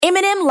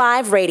M&M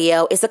Live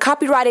Radio is a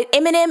copyrighted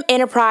M&M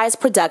Enterprise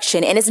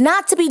production and is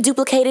not to be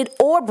duplicated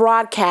or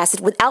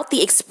broadcasted without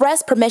the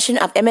express permission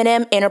of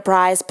M&M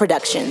Enterprise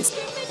Productions.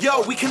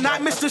 Yo, we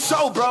cannot miss the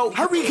show, bro.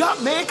 Hurry up,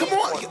 man. Come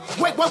on.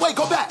 Wait,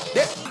 go back.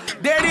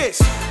 There it is.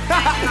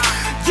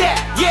 Yeah.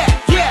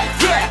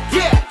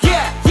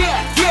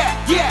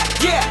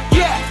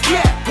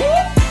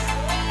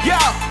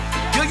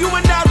 Yo, you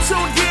are now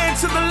tuned in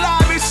to the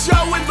livest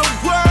show in the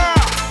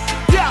world.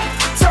 Yeah,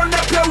 turn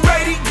up your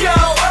radio.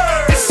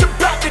 It's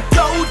about to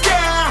go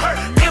down.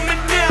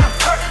 M&M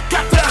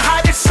got the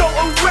hottest show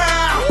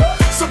around.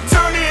 So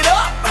turn it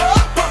up,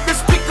 pump the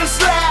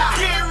speakers loud.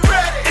 Get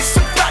ready. It's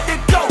about to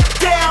go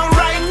down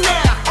right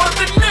now on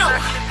the new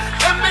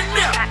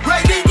M&M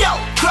Radio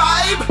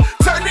Vibe.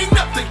 Turning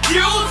up the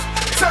youth,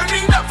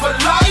 turning up for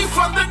life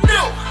on the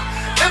new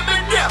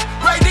M&M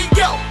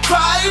Radio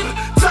Vibe.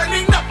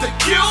 Turning up the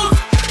youth,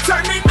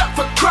 turning up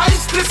for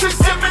Christ. This is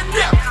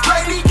M&M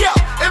Radio,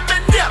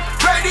 M&M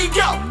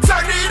Radio.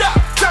 Turn it up,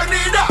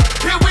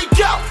 here we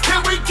go,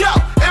 M&M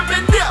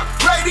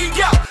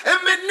Radio,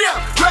 M&M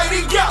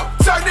Radio.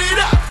 Turn it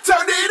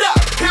up,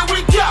 here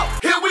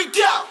we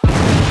go.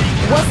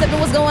 What's up and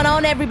what's going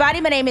on,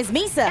 everybody? My name is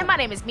Meesa. And my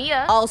name is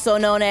Meah. Also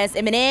known as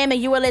M&M,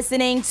 and you are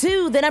listening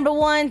to the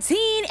 #1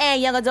 teen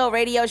and young adult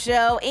radio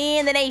show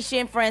in the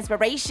nation for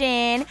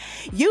inspiration.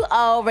 You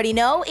already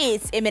know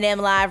it's M&M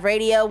Live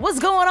Radio. What's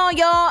going on,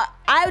 y'all?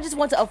 I just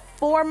want to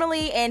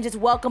formally and just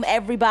welcome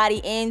everybody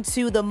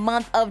into the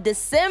month of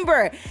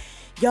December.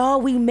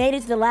 Y'all, we made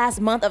it to the last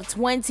month of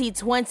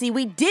 2020.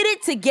 We did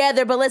it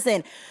together, but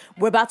listen,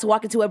 we're about to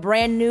walk into a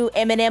brand new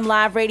M&M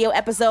Live Radio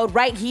episode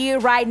right here,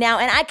 right now,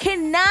 and I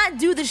cannot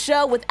do the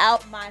show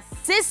without my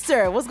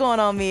sister. What's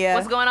going on, Mia?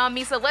 What's going on,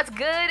 Meesa? What's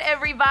good,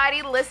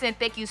 everybody? Listen,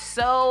 thank you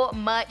so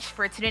much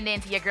for tuning in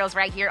to your girls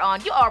right here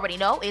on, you already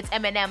know, it's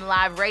M&M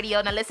Live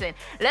Radio. Now listen,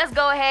 let's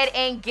go ahead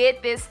and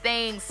get this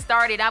thing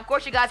started. Now, of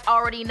course, you guys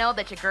already know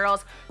that your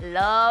girls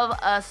love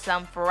us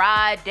some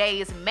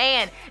Fridays.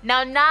 Man,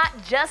 now not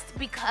just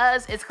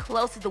because it's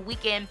close to the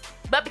weekend,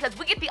 but because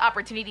we get the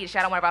opportunity to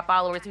shout out one of our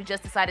followers who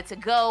just decided to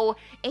go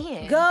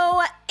in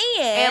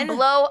and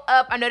blow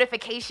up our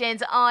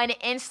notifications on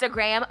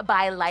Instagram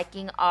by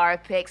liking our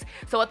pics.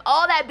 So with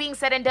all that being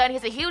said and done,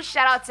 here's a huge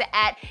shout out to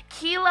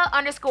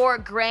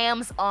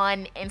 @Keela_Grams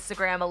on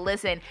Instagram.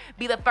 Listen,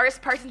 be the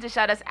first person to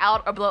shout us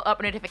out or blow up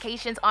our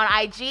notifications on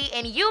IG,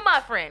 and you, my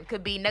friend,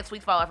 could be next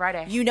week's Follow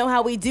Friday. You know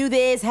how we do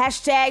this.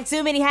 Hashtag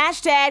too many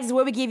hashtags is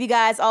where we give you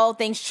guys all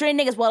things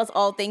trending as well as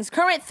all things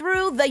current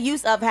through the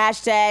use of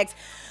hashtags.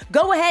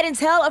 Go ahead and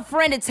tell a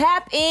friend to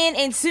tap in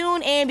and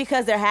tune in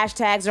because their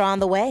hashtags are on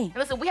the way.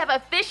 Listen, we have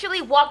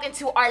officially walked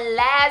into our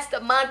last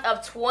month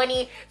of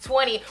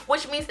 2020,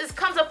 which means this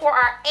comes up for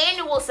our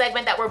annual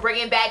segment that we're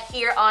bringing back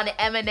here on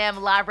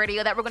M&M Live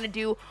Radio that we're going to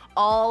do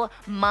all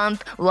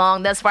month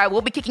long. That's right. We'll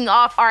be kicking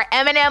off our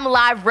M&M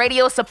Live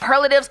Radio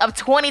Superlatives of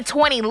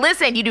 2020.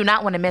 Listen, you do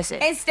not want to miss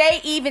it. And stay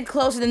even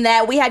closer than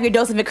that. We have your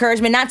dose of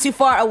encouragement not too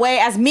far away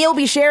as Mia will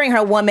be sharing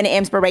her 1 minute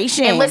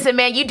inspiration. And listen,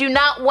 man, you do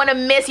not want to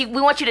miss. We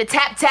want you to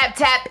tap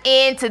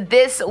into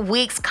this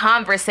week's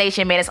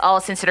conversation, man. It's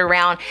all centered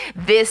around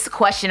this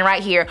question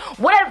right here.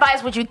 What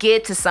advice would you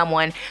give to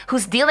someone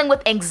who's dealing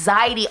with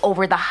anxiety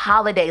over the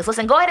holidays?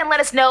 Listen, go ahead and let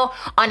us know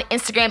on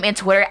Instagram and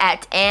Twitter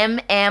at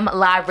M&M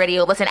Live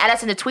Radio. Listen, add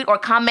us in the tweet or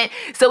comment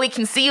so we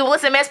can see you.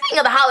 Listen, man, speaking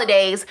of the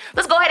holidays,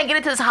 let's go ahead and get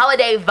into this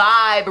holiday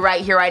vibe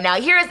right here, right now.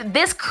 Here's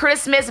This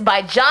Christmas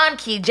by Jon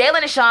Keith,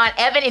 Jaylon, Ashaun,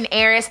 Evan, and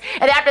Eris.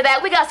 And after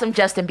that, we got some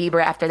Justin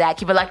Bieber after that.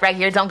 Keep it locked right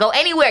here. Don't go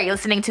anywhere. You're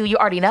listening to, you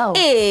already know,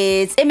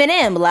 it's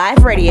M&M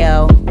Live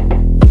Radio.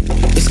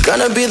 It's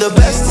gonna be the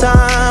best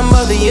time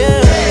of the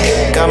year.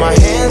 Got my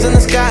hands in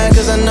the sky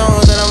cause I know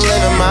that I'm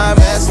living my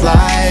best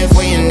life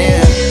when you're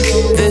near.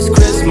 This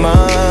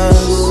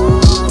Christmas,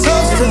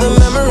 toast to the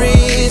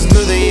memories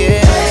through the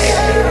years.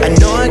 I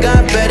know I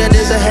got better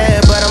days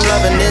ahead, but I'm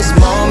loving this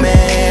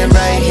moment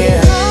right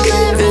here.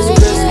 This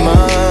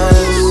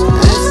Christmas,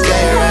 this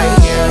day right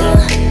here.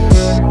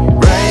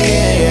 Right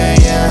here,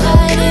 yeah.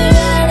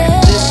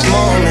 This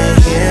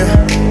moment here.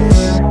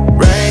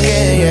 Right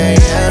here,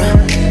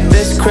 yeah.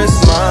 This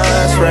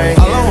Christmas, right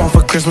here. All I want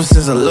for Christmas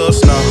is a little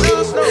snow.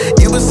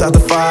 You beside the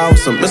fire with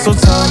some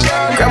mistletoe.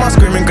 Grandma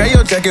screaming, grab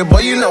your jacket, boy,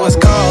 you know it's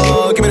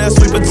cold. Give me that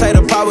sweet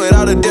potato pie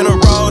without a dinner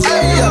rolls.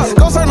 Yeah.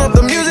 Go turn up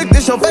the music,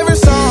 this your favorite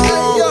song.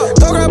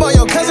 Don't grab all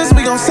your cousins,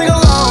 we gon' sing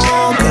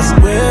along. Cause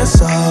we're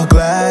so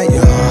glad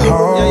you're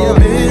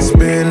home. It's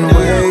been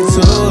way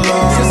too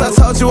long since I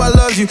told you I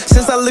loved you,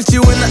 since I looked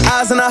you in the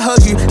eyes and I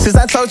hugged you, since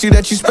I told you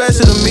that you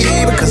special to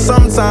me. Because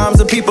sometimes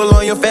the people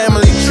on your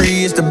family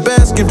tree is the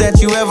best gift that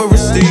you ever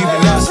received.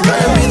 And it's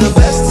gonna be the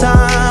best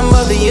time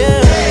of the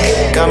year.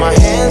 Got my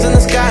hands in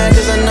the sky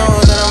cause I know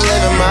that I'm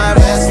living my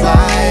best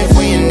life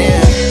when you're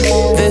near.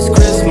 This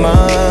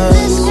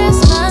Christmas,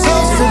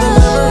 toast to the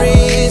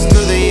memories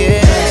through the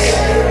years.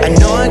 I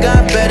know I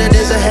got better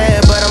days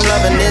ahead, but I'm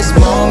loving this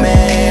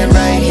moment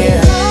right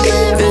here.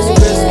 This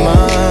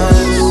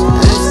Christmas,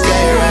 this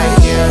day right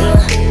here.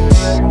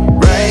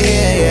 Right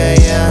here, yeah,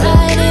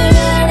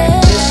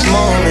 yeah. This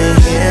moment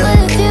here.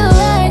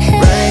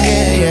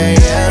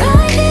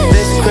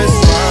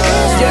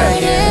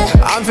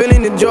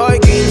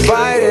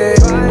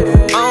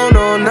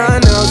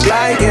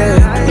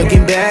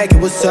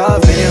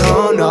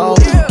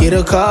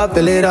 cup,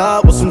 fill it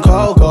up with some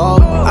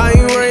cocoa. I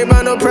ain't worried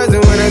about no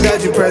present when I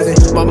got you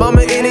present. My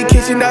mama in the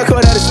kitchen, I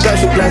call that a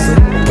special blessing.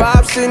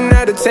 Pop sitting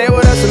at the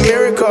table, that's a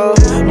miracle.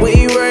 We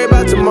ain't worried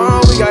about tomorrow,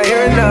 we got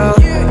here and now.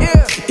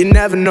 You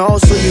never know,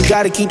 so you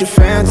gotta keep the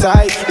fan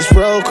tight. It's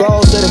real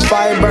cold, so the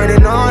fire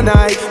burning all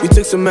night. We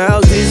took some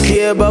L's this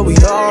year, but we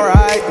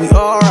alright, we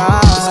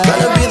alright. It's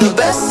gonna be the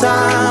best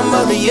time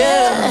of the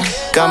year.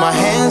 Got my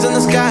hands in the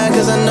sky,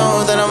 cause I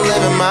know that I'm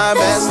living my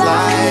best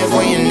life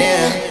when you're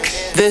near.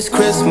 This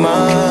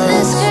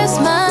Christmas,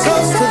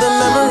 toast to the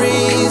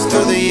memories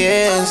through the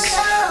years.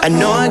 I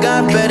know I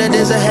got better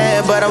days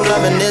ahead, but I'm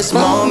loving this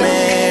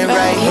moment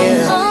right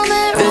here.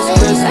 This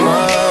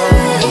Christmas.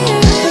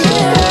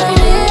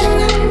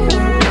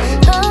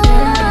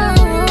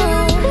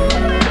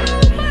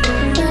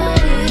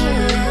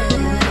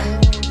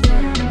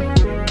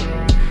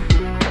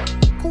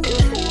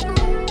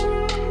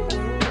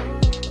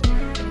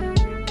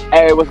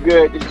 Hey, what's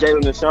good? This is Jaylon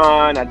and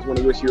Ashaun. I just want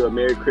to wish you a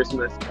Merry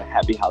Christmas and a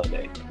Happy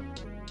Holiday.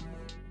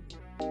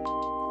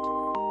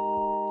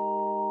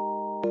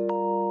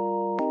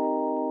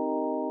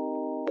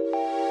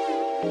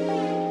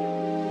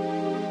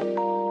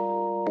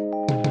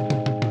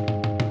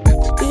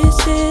 This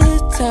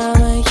is the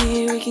time of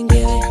year we can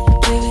give it,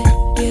 give it,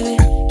 give it,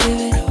 give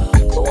it.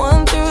 Put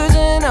 1 through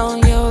 10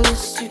 on your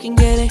list, you can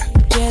get it,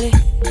 get it,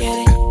 get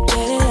it,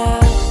 get it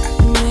out.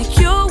 Make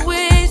your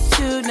wish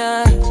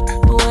tonight.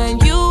 When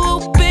you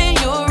open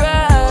your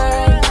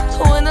eyes,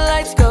 when the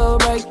lights go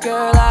bright,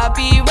 girl, I'll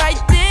be right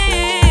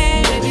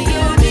there. Baby,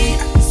 you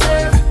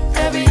deserve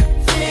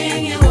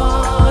everything you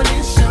want.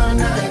 It's your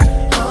night.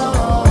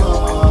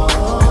 Oh,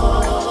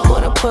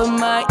 wanna put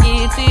my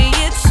ear to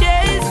your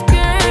chest,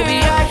 girl. Baby,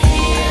 I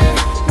hear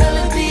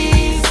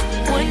melodies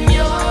when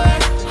your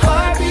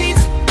heart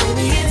beats.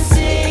 Baby, it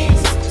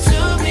sings to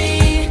me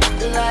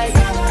like.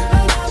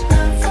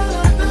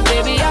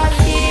 Baby, I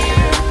hear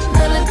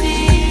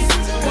melodies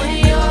when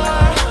your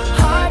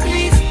heart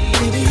beats.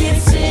 Baby, it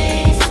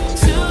sings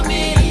to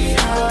me.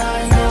 I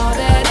know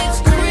that it's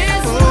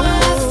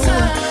Christmas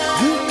time.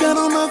 You got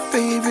on my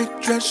favorite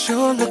dress,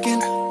 you're looking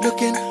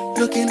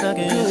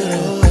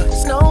good.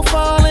 Snow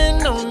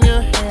falling on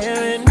your hair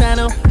and I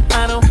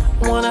don't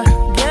wanna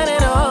get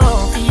it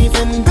off.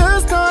 Even the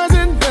stars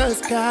in the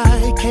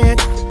sky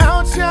can't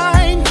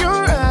outshine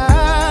your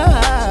eyes.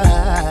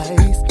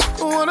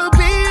 Wanna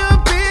be your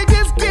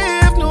biggest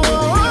gift, no.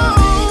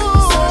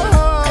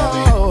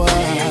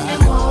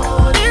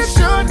 It's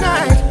your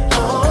night.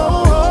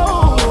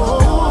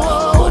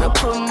 Wanna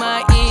put my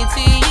ear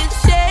to your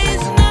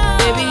chest now.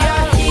 Baby, I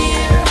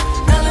hear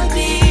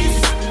melodies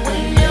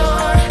when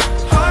your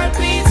heart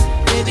beats.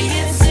 Baby,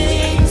 it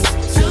sings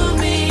to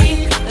me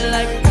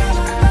like.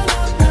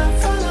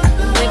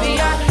 Baby,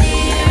 I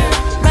hear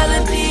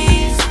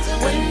melodies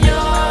when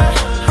your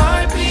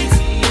heart beats.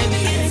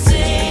 Baby, it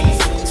sings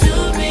to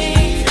me.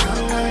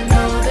 I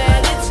know that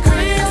it's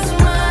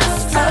Christmas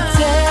time. I'll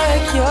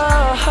take your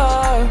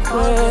heart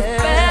with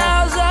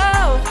bells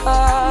of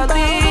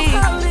holly.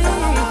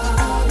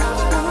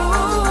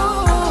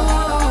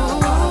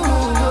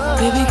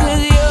 Baby,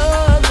 'cause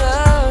you're the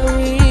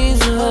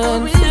reason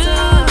to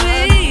be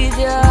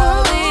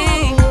jolly.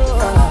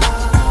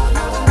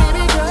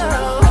 Baby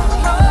girl,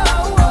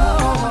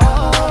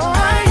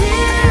 I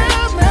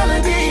hear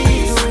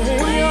melodies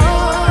when your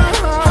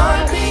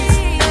heart beats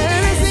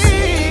and it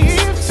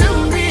sings to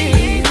me.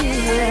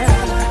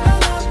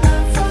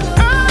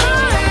 I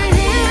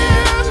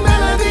hear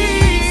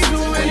melodies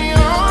when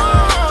your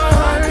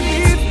heart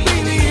beats,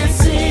 baby, it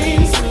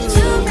sings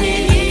to me.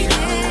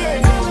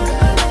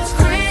 it's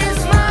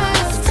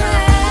Christmas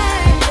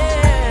time.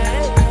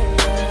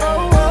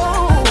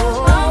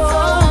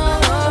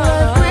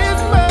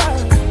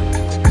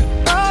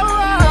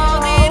 Know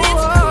that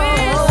it's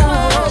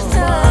Christmas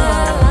time.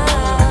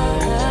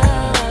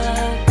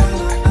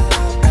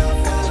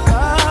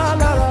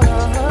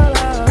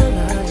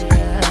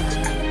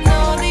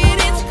 Know that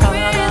it's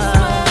Christmas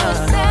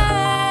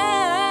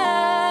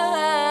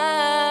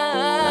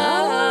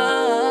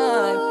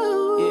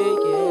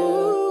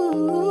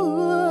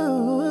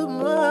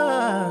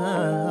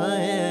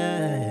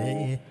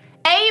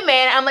Hey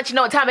man, I'm gonna let you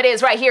know what time it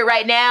is right here,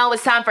 right now.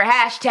 It's time for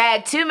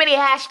hashtag Too Many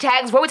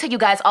Hashtags, where we tell you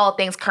guys all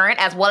things current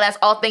as well as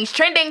all things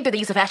trending through the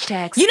use of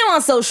hashtags. You know,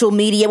 on social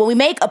media, when we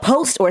make a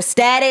post or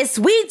status,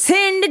 we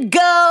tend to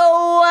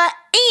go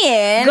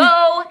in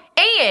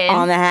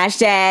on the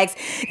hashtags.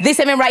 This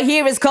segment right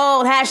here is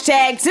called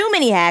hashtag Too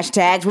Many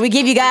Hashtags, where we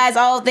give you guys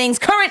all things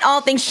current,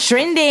 all things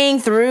trending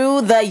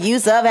through the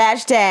use of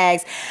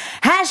hashtags.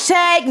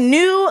 Hashtag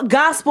new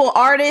gospel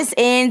artists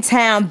in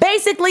town.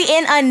 Basically,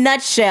 in a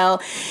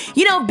nutshell,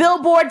 you know,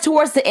 Billboard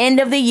towards the end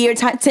of the year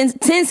tends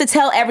to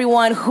tell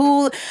everyone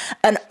who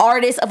an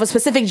artist of a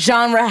specific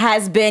genre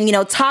has been, you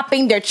know,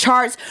 topping their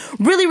charts,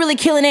 really, really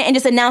killing it, and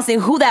just announcing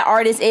who that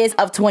artist is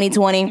of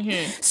 2020.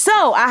 Mm-hmm.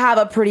 So I have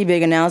a pretty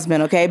big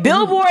announcement, okay?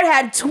 Billboard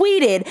had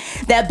tweeted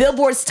that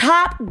Billboard's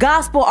top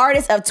gospel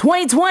artist of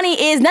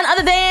 2020 is none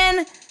other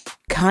than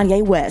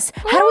Kanye West.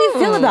 How do we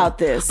feel about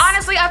this?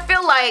 Honestly, I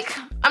feel like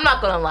I'm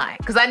not gonna lie,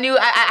 because I knew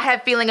I had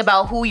a feeling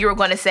about who you were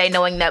going to say,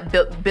 knowing that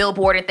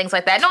Billboard and things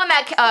like that. Knowing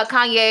that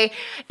Kanye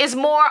is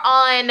more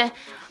on.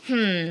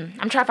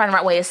 I'm trying to find the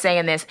right way of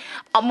saying this.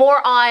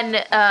 More on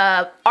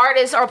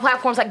artists or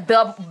platforms like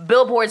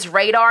Billboard's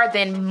radar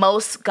than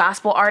most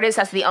gospel artists.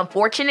 That's the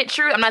unfortunate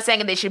truth. I'm not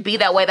saying they should be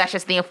that way. That's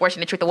just the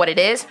unfortunate truth of what it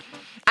is.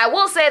 I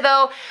will say,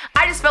 though,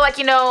 I just feel like,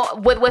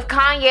 with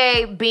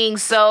Kanye being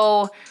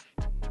so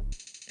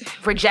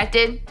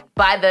rejected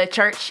by the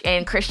church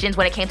and Christians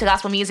when it came to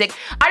gospel music,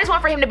 I just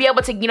want for him to be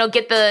able to,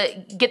 get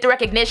the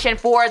recognition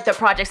for the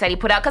projects that he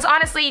put out. Because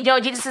honestly,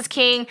 Jesus is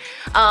King,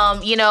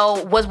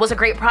 was a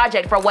great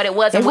project for what it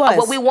was. And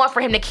what we want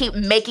for him to keep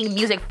making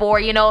music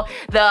for,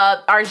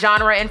 our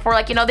genre and for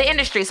the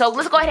industry. So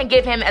let's go ahead and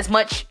give him as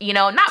much,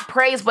 not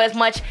praise, but as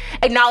much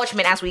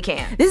acknowledgement as we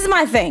can. This is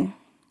my thing.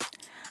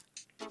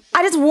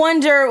 I just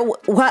wonder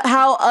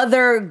how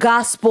other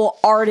gospel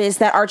artists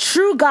that are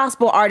true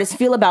gospel artists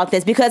feel about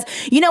this, because,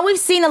 we've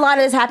seen a lot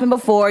of this happen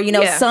before.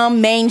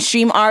 Some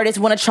mainstream artists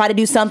want to try to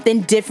do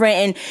something different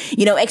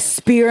and,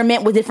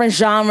 experiment with different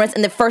genres.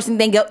 And the first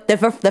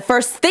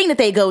thing that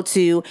they go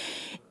to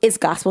is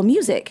gospel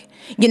music,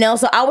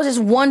 So I was just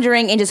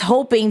wondering and just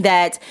hoping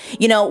that,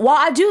 while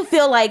I do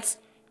feel like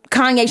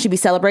Kanye should be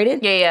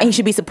celebrated and he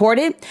should be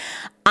supported,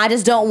 I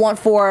just don't want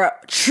for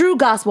true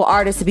gospel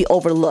artists to be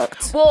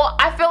overlooked. Well,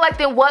 I feel like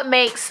then what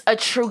makes a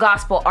true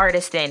gospel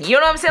artist then? You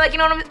know what I'm saying?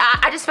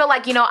 I just feel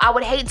like, I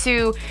would hate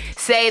to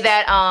say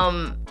that,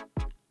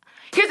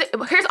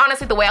 here's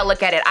honestly the way I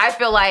look at it. I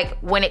feel like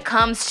when it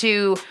comes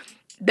to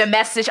the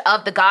message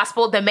of the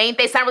gospel, the main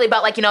thing, it's not really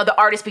about the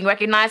artist being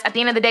recognized. At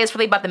the end of the day, it's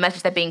really about the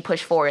message that's being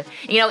pushed forward.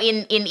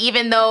 In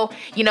even though,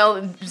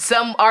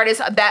 some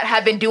artists that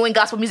have been doing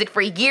gospel music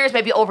for years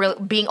maybe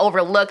being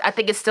overlooked, I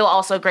think it's still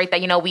also great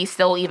that, we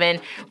still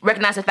even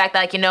recognize the fact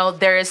that,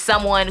 there is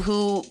someone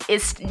who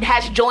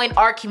has joined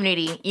our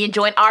community,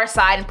 joined our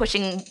side and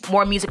pushing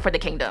more music for the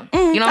kingdom.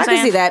 You know what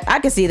I'm saying? I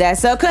can see that.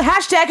 So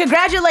hashtag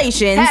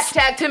congratulations.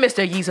 Hashtag to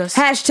Mr. Jesus.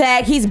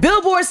 Hashtag he's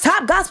Billboard's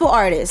top gospel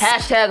artist.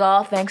 Hashtag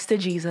all thanks to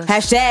Jesus.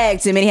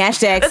 Hashtag too many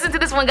hashtags. Listen to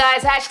this one,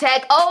 guys.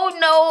 Hashtag oh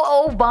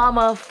no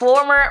Obama.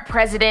 Former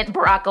President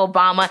Barack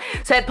Obama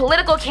said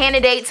political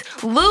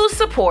candidates lose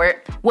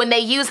support when they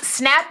use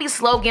snappy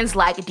slogans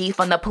like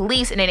defund the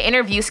police in an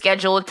interview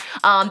scheduled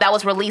that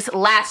was released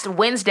last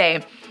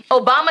Wednesday.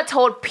 Obama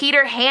told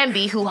Peter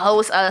Hamby, who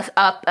hosts a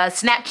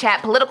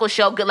Snapchat political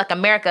show, Good Luck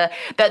America,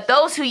 that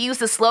those who use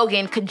the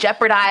slogan could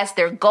jeopardize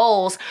their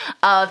goals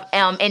of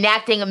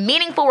enacting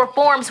meaningful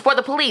reforms for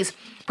the police.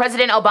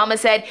 President Obama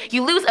said,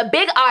 "You lose a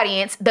big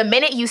audience the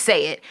minute you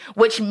say it,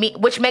 which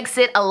makes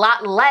it a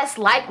lot less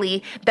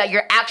likely that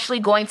you're actually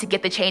going to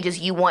get the changes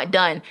you want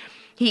done."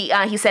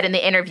 He said in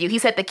the interview, he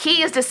said, "The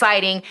key is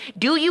deciding,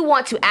 do you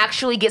want to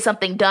actually get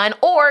something done,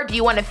 or do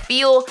you want to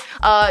feel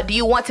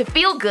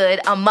good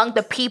among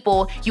the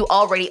people you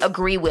already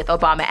agree with?"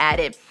 Obama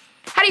added.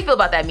 How do you feel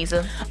about that,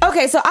 Meesa?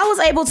 Okay, so I was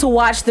able to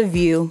watch The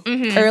View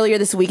earlier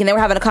this week, and they were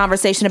having a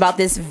conversation about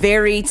this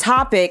very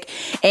topic.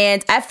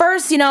 And at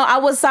first, I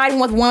was siding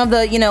with one of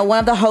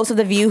the hosts of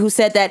The View who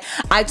said that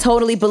I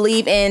totally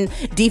believe in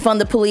defund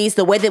the police.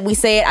 The way that we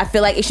say it, I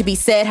feel like it should be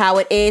said how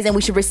it is, and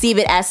we should receive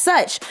it as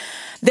such.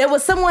 There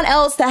was someone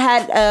else that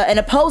had an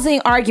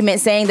opposing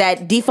argument saying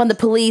that defund the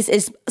police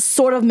is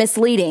sort of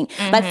misleading.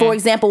 Like, for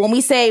example, when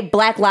we say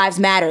Black Lives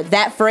Matter,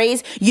 that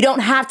phrase, you don't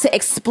have to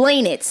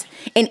explain it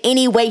in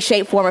any way,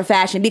 shape, form, or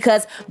fashion,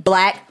 because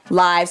Black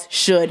lives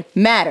should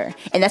matter.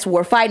 And that's what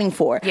we're fighting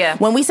for. Yeah.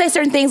 When we say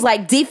certain things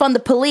like defund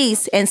the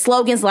police and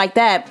slogans like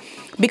that,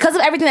 because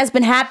of everything that's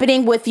been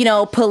happening with,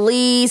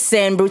 police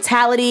and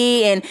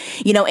brutality and,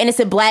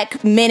 innocent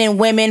Black men and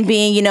women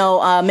being,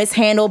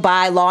 mishandled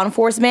by law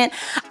enforcement,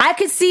 I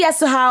could see as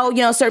to how,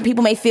 certain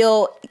people may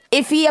feel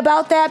iffy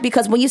about that,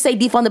 because when you say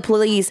defund the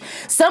police,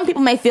 some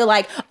people may feel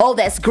like, oh,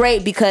 that's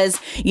great because,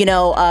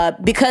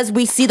 because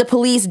we see the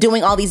police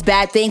doing all these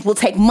bad things, we'll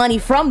take money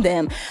from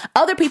them.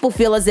 Other people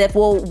feel as if,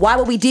 well, why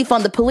would we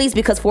defund the police?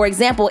 Because, for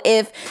example,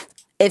 if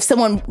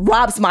someone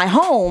robs my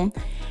home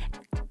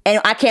and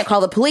I can't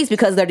call the police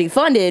because they're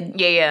defunded,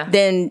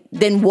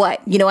 then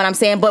what? You know what I'm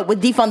saying? But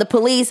with defund the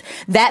police,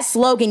 that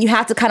slogan, you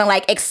have to kind of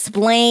like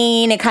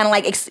explain and kind of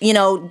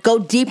like, go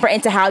deeper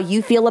into how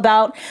you feel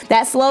about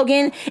that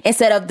slogan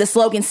instead of the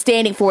slogan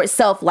standing for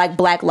itself, like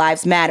Black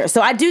Lives Matter.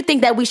 So I do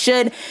think that we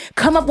should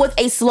come up with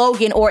a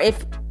slogan, or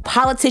if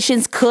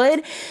politicians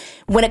could,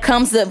 when it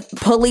comes to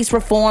police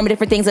reform and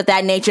different things of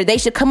that nature, they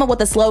should come up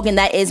with a slogan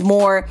that is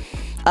more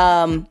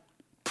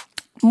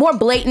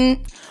blatant,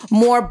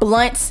 more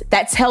blunt,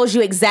 that tells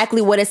you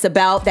exactly what it's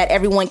about, that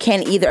everyone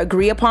can either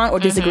agree upon or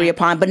disagree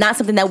upon, but not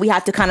something that we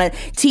have to kind of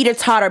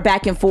teeter-totter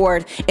back and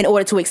forth in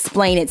order to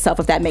explain itself,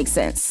 if that makes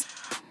sense.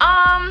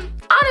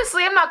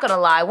 Honestly, I'm not gonna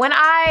lie. When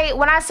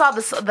I saw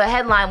the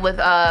headline with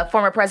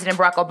former President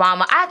Barack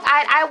Obama,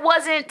 I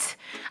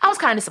was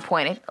kind of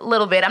disappointed a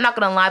little bit. I'm not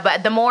gonna lie,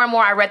 but the more and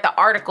more I read the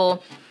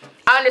article,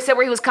 I understand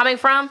where he was coming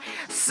from,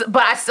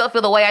 but I still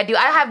feel the way I do.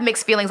 I have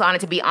mixed feelings on it,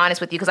 to be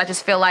honest with you, because I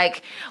just feel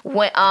like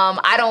when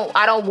I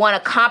don't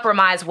want to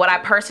compromise what I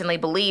personally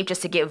believe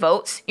just to get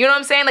votes. You know what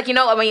I'm saying? Like, you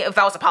know, I mean, if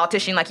I was a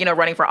politician, like, you know,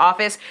 running for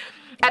office.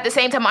 At the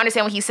same time, I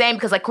understand what he's saying,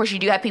 because, like, of course, you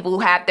do have people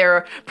who have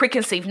their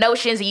preconceived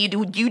notions, and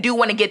you do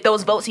want to get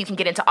those votes so you can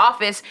get into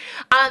office.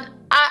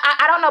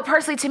 I don't know,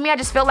 personally, to me, I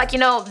just feel like, you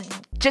know,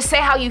 just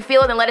say how you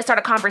feel and then let it start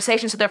a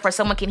conversation so therefore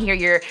someone can hear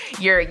your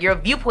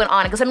viewpoint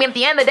on it. Because, I mean, at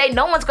the end of the day,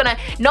 no one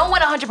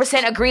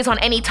 100% agrees on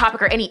any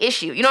topic or any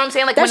issue. You know what I'm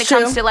saying? Like, That's when it true.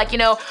 comes to, like, you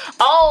know,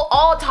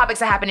 all topics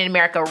that happen in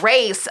America,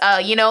 race,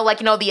 you know, like,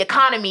 you know, the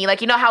economy,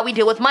 like, you know, how we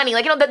deal with money.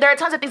 Like, you know, there are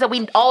tons of things that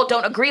we all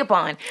don't agree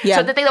upon. Yeah.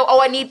 So the thing that,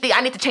 I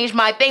need to change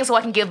my thing so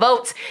I can get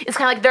votes, it's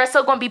kind of like there are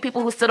still going to be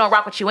people who still don't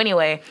rock with you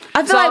anyway.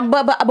 I feel like,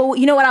 but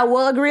you know what I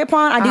will agree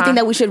upon? I do think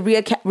that we should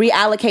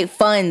reallocate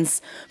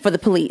funds for the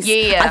police.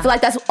 Yeah. I feel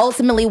like that's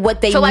ultimately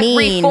what they like,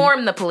 mean.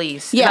 reform the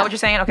police. Yeah. Is that what you're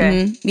saying?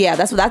 Okay. Mm-hmm. Yeah,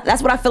 that's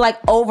what I feel like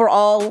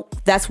overall.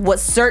 That's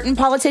what certain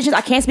politicians, I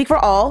can't speak for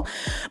all,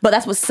 but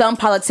that's what some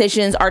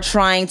politicians are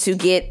trying to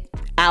get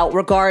out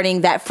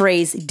regarding that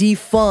phrase,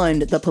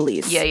 defund the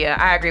police. Yeah,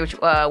 I agree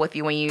with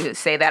you when you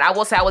say that. I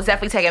will say I was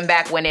definitely taken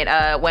back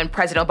when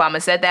President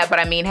Obama said that. But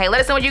I mean, hey,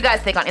 let us know what you guys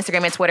think on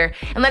Instagram and Twitter,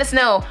 and let us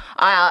know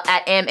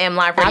at M&M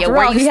Live Radio After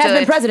where all, you he stood. has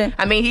been president.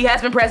 I mean, he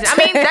has been president.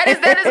 I mean, that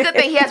is a good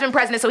thing. He has been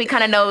president, so he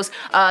kind of knows,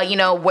 you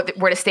know,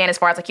 where to stand as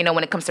far as, like, you know,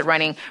 when it comes to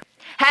running.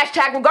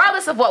 Hashtag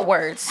regardless of what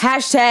words.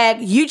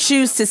 Hashtag you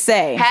choose to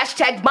say.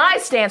 Hashtag my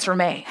stance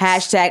remains.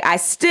 Hashtag I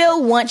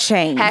still want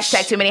change.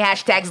 Hashtag too many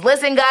hashtags.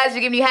 Listen, guys, we're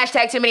giving you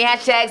hashtag too many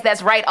hashtags.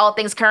 That's right, all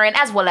things current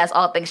as well as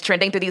all things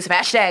trending through these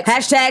hashtags.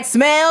 Hashtag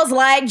smells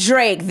like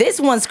Drake. This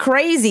one's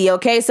crazy,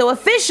 okay? So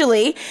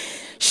officially,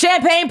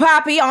 Champagne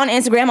Poppy on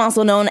Instagram,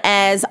 also known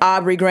as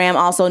Aubrey Graham,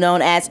 also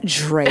known as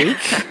Drake.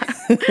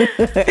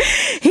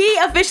 He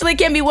officially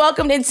can be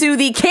welcomed into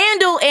the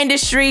candle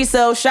industry.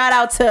 So shout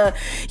out to,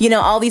 you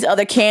know, all these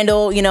other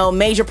candle, you know,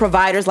 major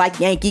providers like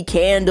Yankee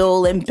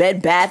Candle and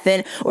Bath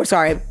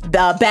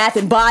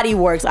and Body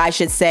Works, I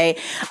should say.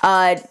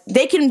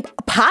 They can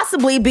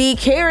possibly be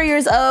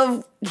carriers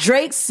of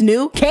Drake's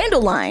new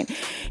candle line.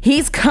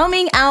 He's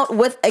coming out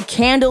with a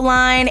candle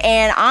line,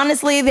 and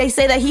honestly, they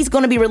say that he's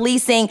going to be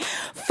releasing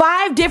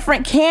 5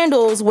 different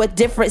candles with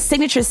different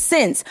signature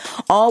scents,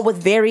 all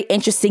with very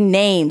interesting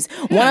names.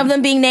 One of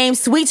them being named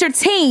Sweeter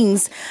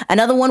Teens,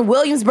 another one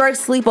Williamsburg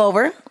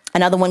Sleepover,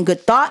 another one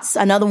Good Thoughts,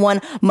 another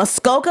one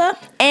Muskoka,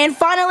 and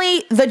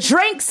finally the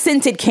Drake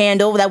scented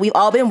candle that we've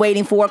all been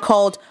waiting for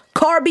called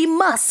Carby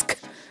Musk.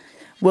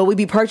 Will we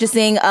be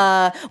purchasing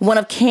one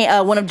of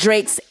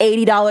Drake's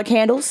 $80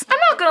 candles? I'm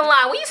not gonna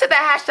lie. When you said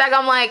that hashtag,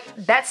 I'm like,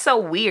 that's so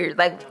weird.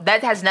 Like,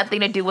 that has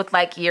nothing to do with,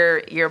 like,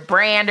 your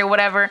brand or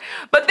whatever.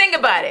 But think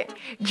about it.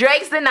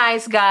 Drake's the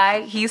nice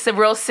guy. He's a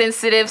real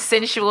sensitive,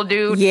 sensual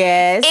dude.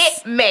 Yes.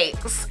 It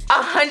makes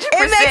 100%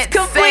 It makes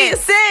complete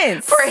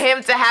sense for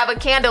him to have a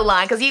candle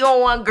line, because he gonna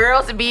want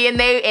girls to be in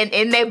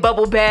their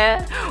bubble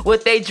bath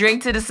with their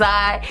drink to the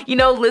side, you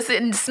know,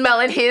 listening,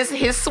 smelling his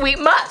sweet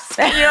musk.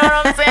 You know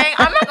what I'm saying?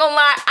 I'm not gonna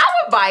lie. I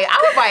would buy it.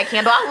 I would buy a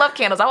candle. I love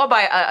candles. I would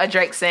buy a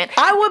Drake scent.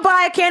 I would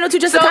buy a candle too,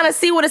 just to kind of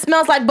see what it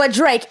smells like. But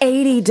Drake,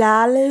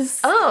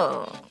 $80.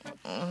 Oh.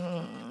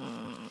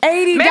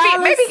 $80.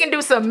 Maybe he can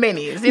do some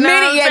minis. You know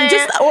what I'm saying?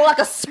 just or like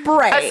a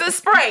spray. It's a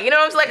spray. You know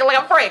what I'm saying?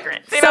 Like a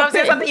fragrance. You know what I'm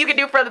saying? Something you can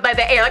do for like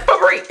the air, like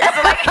Febreze.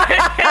 That's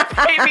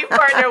like maybe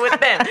partner with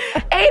them.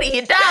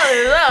 $80.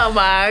 Oh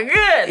my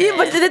goodness. Yeah,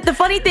 but the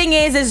funny thing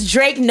is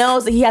Drake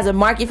knows that he has a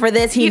market for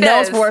this. He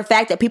knows for a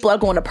fact that people are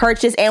going to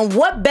purchase, and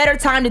what better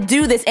time to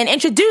do this and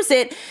introduce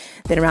it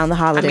than around the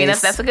holidays. I mean,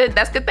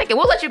 that's good thinking.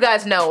 We'll let you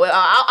guys know.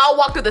 I'll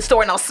walk through the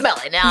store and I'll smell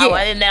it now,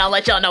 and then I'll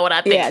let y'all know what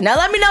I think. Yeah, now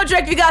let me know,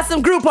 Drake, if you got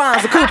some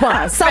Groupons or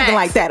coupons, something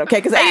like that,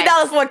 okay? Because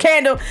 $80 for a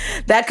candle,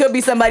 that could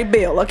be somebody's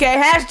bill,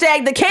 okay?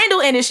 Hashtag the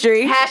candle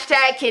industry.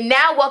 Hashtag can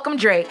now welcome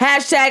Drake.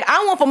 Hashtag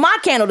I want for my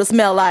candle to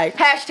smell like.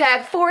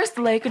 Hashtag Forest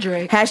Lake of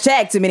Drake.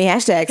 Hashtag too many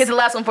hashtags. Here's the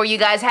last one for you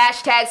guys.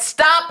 Hashtag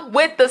stop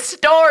with the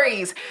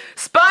stories.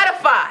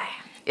 Spotify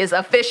is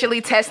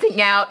officially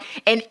testing out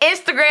an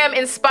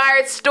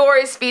Instagram-inspired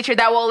stories feature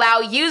that will allow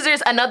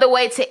users another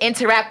way to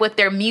interact with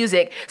their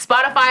music.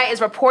 Spotify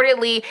is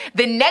reportedly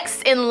the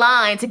next in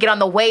line to get on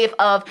the wave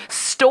of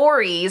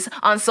stories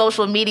on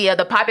social media.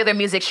 The popular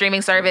music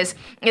streaming service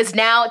is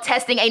now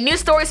testing a new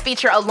stories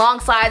feature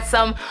alongside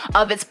some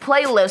of its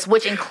playlists,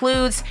 which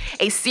includes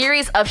a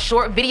series of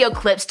short video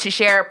clips to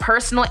share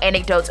personal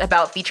anecdotes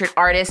about featured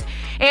artists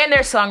and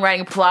their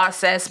songwriting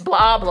process,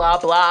 blah, blah,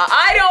 blah.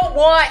 I don't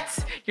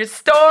want your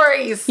stories.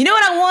 You know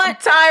what I want? I'm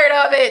tired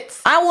of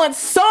it. I want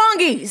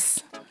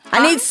songies.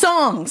 I need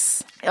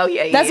songs. Oh,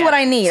 yeah. That's what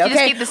I need, So okay?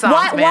 just keep the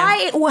songs,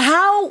 man.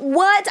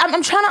 What?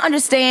 I'm trying to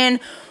understand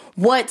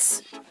what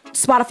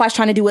Spotify's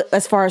trying to do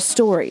as far as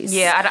stories.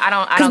 Yeah, I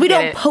don't Because we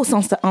don't it. post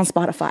on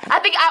Spotify.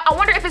 I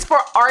wonder if it's for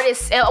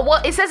artists.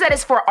 Well, it says that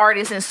it's for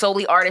artists and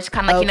solely artists,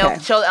 kind of like, you know,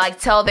 show, like,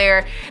 tell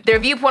their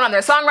viewpoint on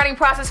their songwriting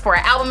process for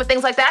an album and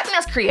things like that. I think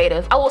that's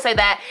creative. I will say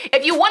that.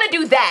 If you want to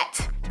do that,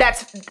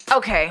 that's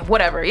okay,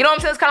 whatever. You know what I'm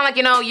saying? It's kind of like,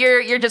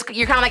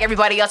 you're kind of like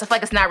everybody else. I feel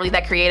like it's not really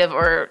that creative,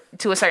 or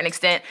to a certain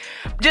extent.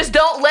 Just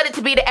don't let it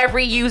to be to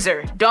every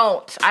user.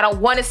 Don't. I don't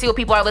want to see what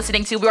people are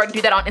listening to. We already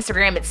do that on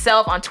Instagram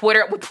itself, on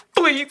Twitter.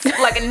 Please,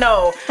 like,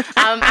 no.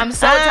 I'm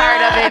so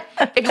tired of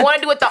it. If you want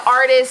to do it the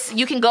artist,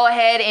 you can go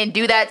ahead and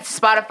do that.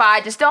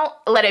 Spotify. Just don't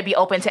let it be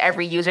open to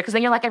every user, because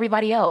then you're like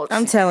everybody else.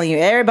 I'm telling you,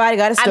 everybody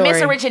got a story. I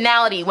miss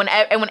originality when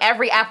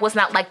every app was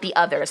not like the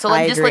other. So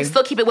let's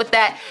still keep it with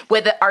that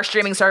with our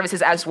streaming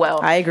services as well.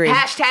 I agree.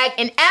 Hashtag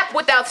an app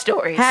without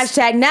stories.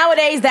 Hashtag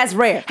nowadays, that's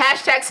rare.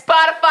 Hashtag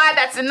Spotify,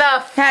 that's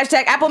enough.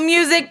 Hashtag Apple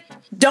Music,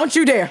 don't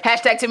you dare.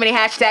 Hashtag too many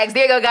hashtags.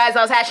 There you go, guys.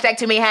 That was hashtag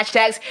too many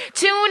hashtags.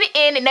 Tune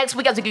in next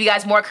week as we give you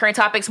guys more current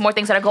topics, more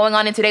things that are going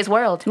on in today's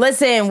world.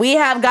 Listen, we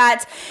have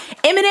got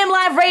M&M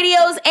Live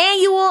Radio's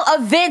annual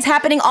event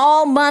happening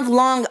all month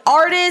long.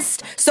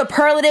 Artist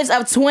Superlatives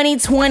of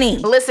 2020.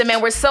 Listen,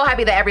 man, we're so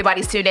happy that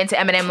everybody's tuned in to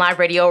M&M Live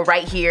Radio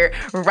right here,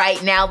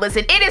 right now.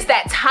 Listen, it is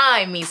that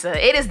time, Meesa.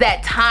 It is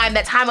that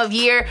time of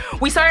year.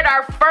 We started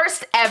our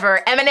first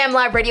ever M&M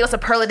Live Radio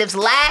Superlatives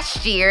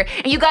last year,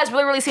 and you guys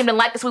really seem to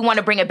like this. We want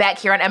to bring it back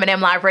here on M&M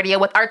Live Radio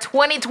with our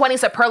 2020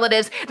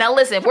 Superlatives. Now,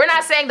 listen, we're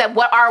not saying that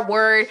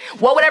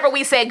whatever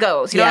we say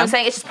goes. You know what I'm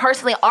saying? It's just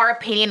personally our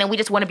opinion, and we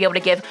just want to be able to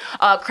give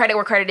credit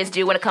where credit is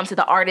due when it comes to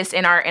the artists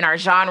in our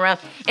genre,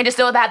 and just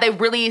know that they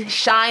really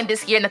shined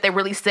this year and that they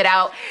really stood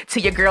out to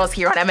your girls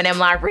here on M&M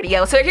Live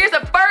Radio. So here's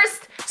the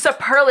first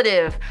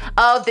superlative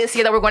of this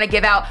year that we're going to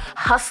give out: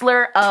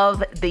 Hustler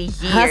of the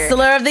Year.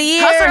 Hustler of the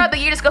Year. Hustler of the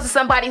Year just goes to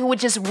somebody who was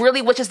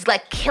just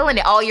like killing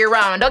it all year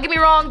round. And don't get me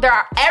wrong,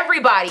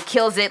 everybody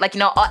kills it. Like,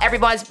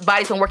 everybody's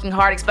been working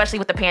hard, especially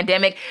with the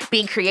pandemic,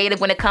 being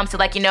creative when it comes to,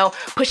 like,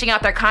 pushing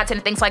out their content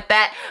and things like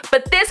that.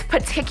 But this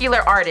particular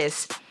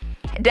artist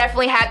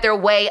definitely had their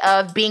way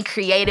of being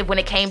creative when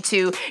it came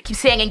to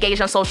staying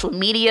engaged on social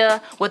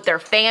media with their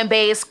fan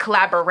base,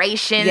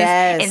 collaborations,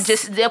 and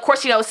just, of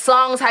course,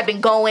 songs have been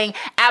going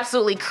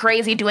absolutely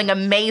crazy, doing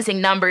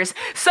amazing numbers.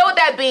 So with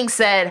that being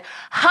said,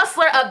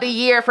 Hustler of the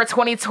Year for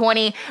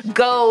 2020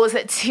 goes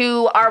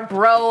to our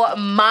bro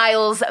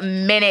Miles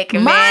Minnick.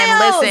 Man,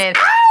 listen,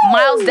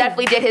 Miles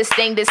definitely did his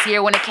thing this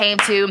year when it came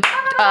to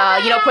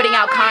putting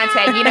out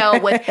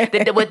content, with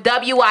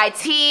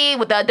WIT,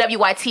 with the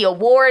WIT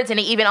Awards, and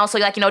even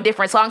also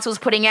different songs he was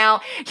putting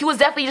out. He was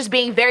definitely just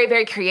being very,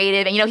 very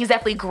creative, and he's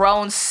definitely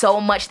grown so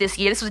much this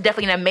year. This was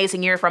definitely an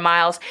amazing year for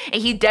Miles,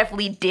 and he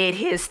definitely did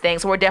his thing.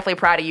 So we're definitely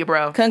proud of you,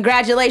 bro.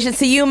 Congratulations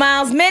to you,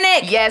 Miles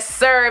Minnick. Yes,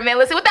 sir, man.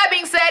 Listen, with that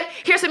being said,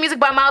 here's some music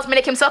by Miles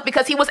Minnick himself,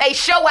 because he was a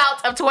show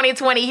out of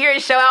 2020. Here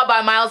is Show Out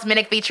by Miles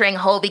Minnick featuring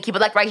Hulvey. Keep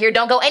it locked right here.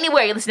 Don't go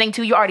anywhere. You're listening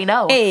to You Already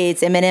Know.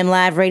 It's M&M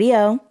Live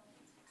Radio.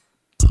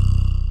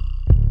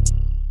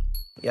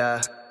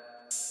 Yeah.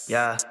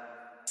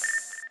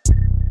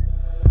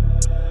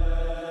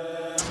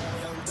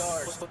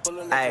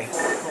 Ay,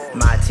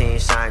 my team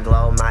shine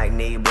glow, mic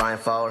need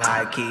blindfold,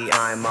 high key,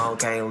 I'm on,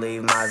 can't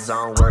leave my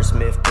zone.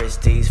 Wordsmith,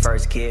 Prestige,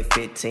 first kid,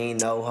 15,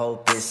 no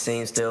hope, it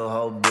seems, still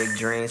hold big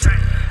dreams.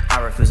 I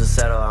refuse to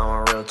settle, I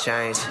want real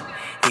change.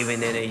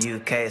 Even in the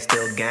UK, it's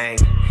still gang.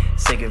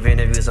 Sick of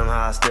interviews,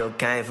 somehow I still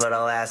came for the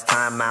last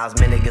time. Miles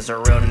Minnick is a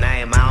real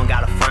name. I don't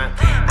got a front,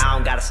 I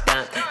don't got a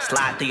stunt.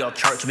 Slide through your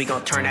church, we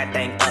gon' turn that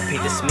thing up.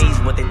 Hit the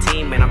smeeze with the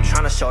team, and I'm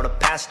tryna show the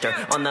pastor.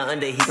 On the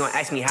under, he gon'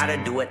 ask me how to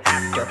do it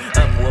after.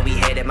 Up where we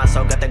headed, my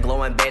soul got the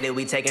glow embedded.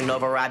 We taking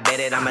over, I bet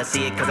it. I'ma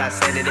see it cause I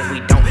said it. If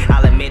we don't,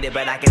 I'll admit it.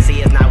 But I can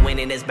see it's not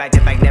winning. It's back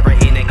to back, never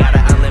ending. Got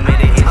an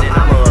unlimited engine.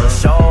 I'ma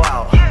show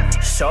out.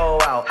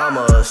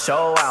 I'ma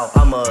show out.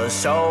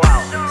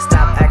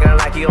 Stop acting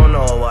like you don't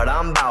know what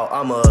I'm about.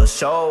 I'ma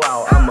show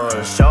out.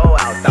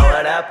 Throw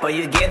it up or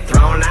you get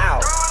thrown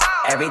out.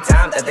 Every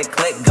time that the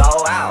click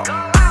go out,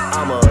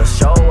 I'ma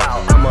show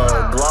out.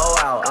 I'ma glow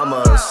out.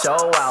 I'ma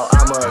show out.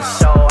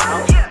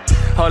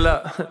 Hold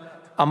up,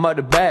 I'm up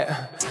the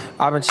back.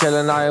 I've been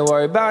chillin', I ain't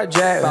worried about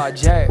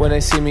Jack. When they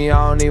see me,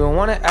 I don't even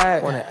wanna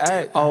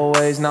act.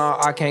 Always know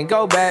I can't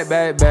go back.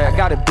 I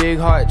got a big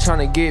heart,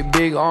 tryna get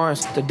big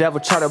arms. The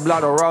devil try to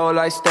block the road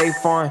like State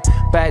Farm.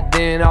 Back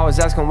then, I was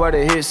asking where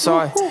the hits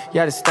are.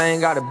 Yeah, this thing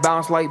gotta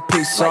bounce like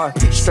pizza.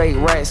 Straight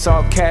rats,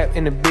 all cap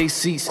in the big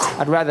seats.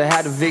 I'd rather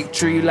have the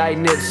victory like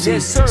Nipsey.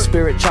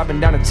 Spirit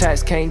chopping down the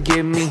tax, can't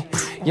give me.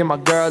 Yeah, my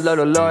girl love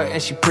the Lord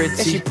and she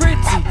pretty.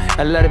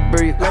 And let it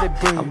breathe.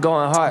 I'm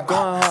going hard.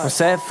 I'm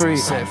set free.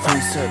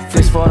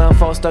 This for them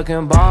folks stuck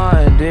in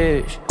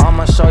bondage.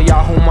 I'ma show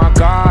y'all who my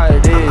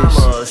God is.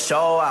 I'ma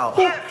show out.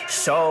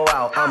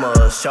 I'ma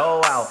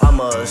show out.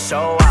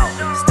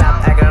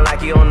 Stop acting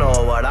like you don't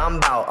know what I'm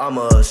about.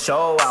 I'ma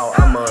show out.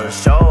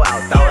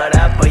 Throw it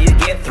up or you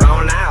get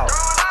thrown out.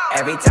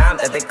 Every time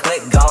that the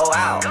click go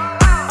out,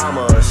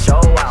 I'ma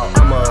show out.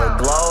 I'ma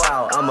glow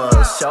out.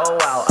 I'ma show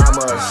out.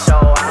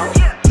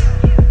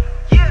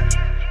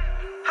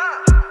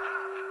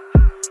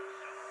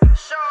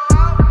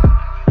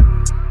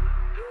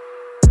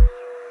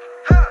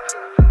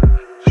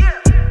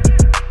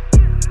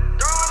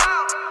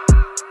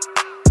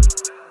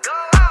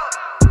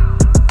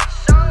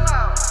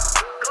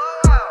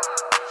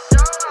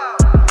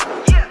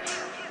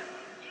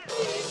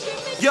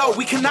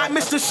 not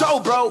miss the show,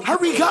 bro.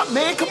 Hurry up,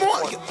 man. Come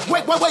on.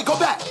 Wait. Go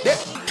back.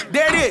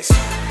 There it is.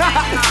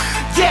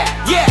 Yeah.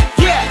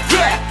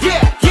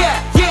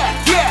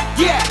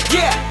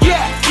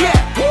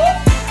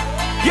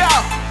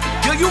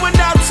 Yo, you are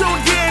now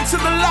tuned in to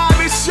the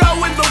livest show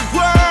in the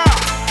world.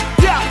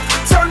 Yeah,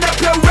 turn up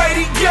your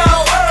radio.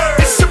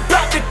 It's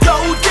about to go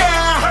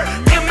down.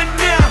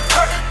 M&M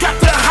got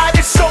the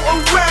hottest show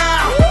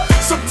around.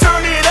 So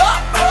turn it up,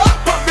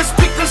 pump the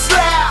speakers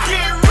loud.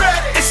 Get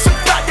ready. It's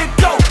about to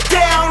go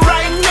down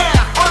right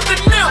now on the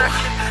new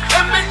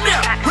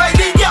M&M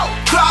Radio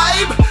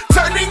Vibe.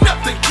 Turning up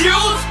the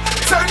youth,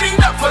 turning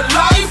up for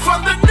life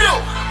on the new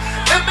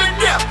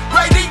M&M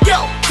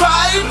Radio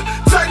Vibe.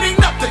 Turning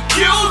up the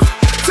youth,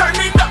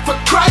 turning up for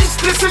Christ.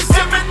 This is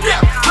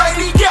M&M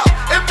Radio,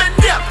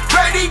 M&M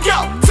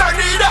Radio. Turn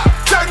it up,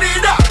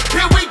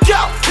 here we go,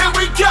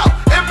 M&M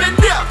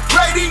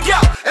Radio,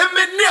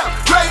 M&M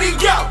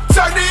Radio.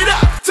 Turn it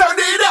up,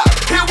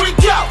 here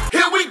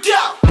we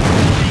go.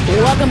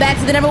 Welcome back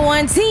to the number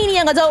one teen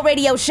young adult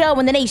radio show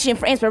in the nation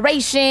for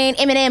inspiration,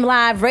 M&M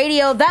Live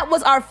Radio. That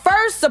was our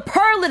first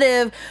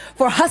superlative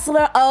for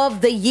Hustler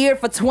of the Year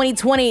for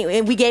 2020,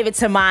 and we gave it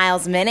to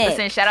Miles Minnick.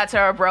 Listen, shout out to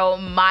our bro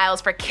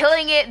Miles for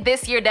killing it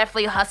this year,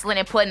 definitely hustling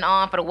and putting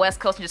on for the West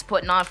Coast and just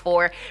putting on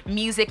for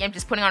music and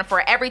just putting on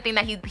for everything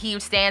that he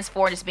stands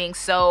for, just being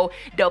so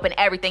dope in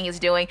everything he's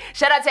doing.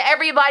 Shout out to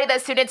everybody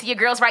that's tuned into your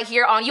girls right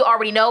here on, you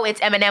already know,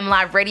 it's M&M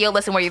Live Radio.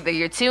 Listen, whether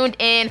you're tuned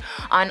in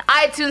on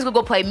iTunes,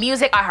 Google Play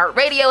Music,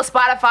 iHeartRadio,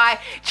 Spotify,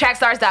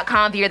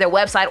 Trackstars.com via their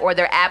website or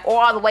their app,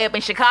 or all the way up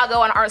in Chicago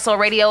on Art Soul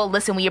Radio.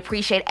 Listen, we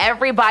appreciate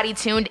everybody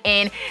tuned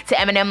in to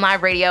M&M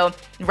Live Radio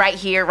right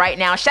here, right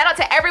now. Shout out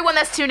to everyone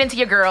that's tuned into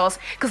your girls,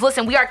 because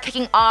listen, we are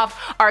kicking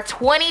off our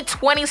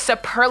 2020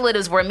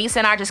 superlatives where Meesa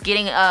and I are just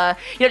getting,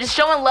 just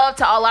showing love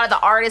to a lot of the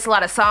artists, a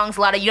lot of songs,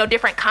 a lot of,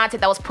 different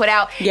content that was put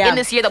out in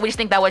this year that we just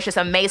think that was just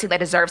amazing, that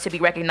deserves to be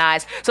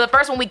recognized. So the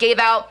first one we gave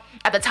out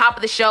at the top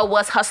of the show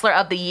was Hustler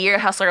of the Year,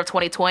 Hustler of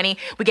 2020.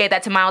 We gave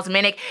that to Miles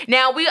Minnick.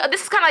 Now,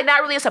 this is kind of like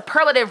not really a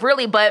superlative,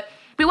 really, but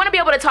we want to be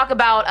able to talk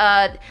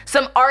about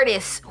some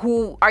artists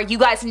who you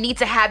guys need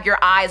to have your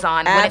eyes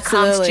on when it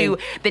comes to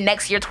the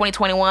next year,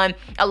 2021.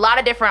 A lot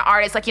of different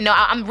artists.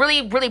 I'm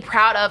really, really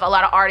proud of a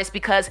lot of artists,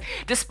 because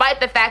despite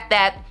the fact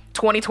that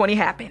 2020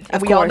 happened,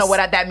 and we all know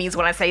what that means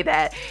when I say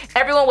that,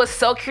 everyone was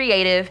so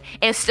creative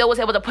and still was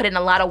able to put in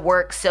a lot of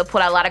work, still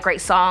put out a lot of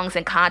great songs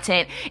and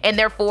content, and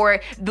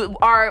therefore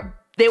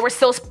there were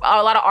still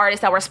a lot of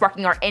artists that were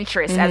sparking our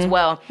interest as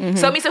well.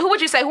 So, Meesa, who would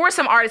you say, who are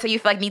some artists that you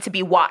feel like need to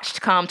be watched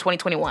come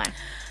 2021?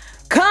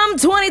 Come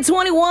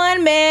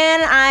 2021,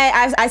 man.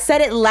 I said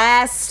it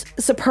last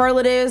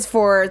superlatives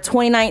for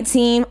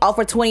 2019, all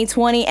for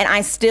 2020, and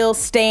I still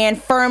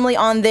stand firmly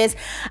on this.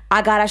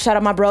 I gotta shout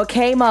out my bro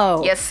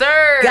K-Mo. Yes,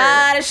 sir.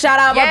 Gotta shout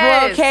out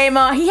my bro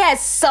K-Mo. He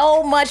has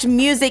so much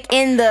music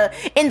in the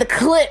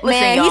clip,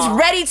 man. Listen, he's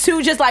ready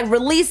to just like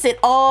release it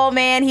all,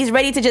 man. He's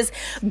ready to just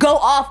go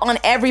off on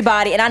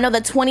everybody, and I know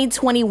that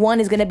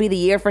 2021 is gonna be the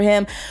year for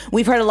him.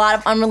 We've heard a lot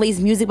of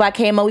unreleased music by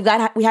K-Mo.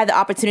 We had the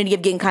opportunity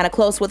of getting kind of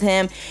close with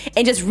him,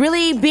 and just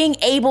really being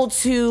able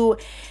to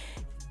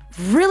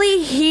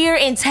really hear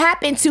and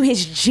tap into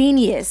his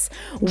genius.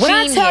 When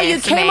I tell you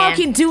K-Mo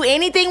can do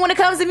anything when it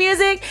comes to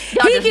music,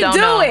 he can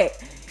do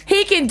it.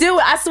 He can do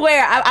it. I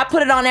swear. I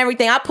put it on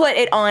everything. I put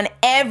it on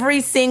every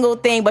single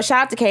thing. But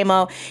shout out to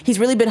K-Mo. He's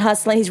really been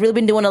hustling. He's really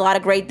been doing a lot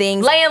of great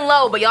things. Laying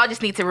low, but y'all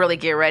just need to really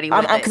get ready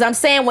with it. Because I'm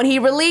saying when he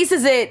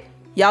releases it,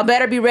 y'all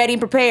better be ready and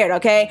prepared,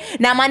 okay?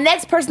 Now, my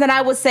next person that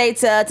I would say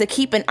to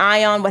keep an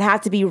eye on would have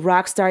to be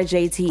Rockstar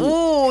JT.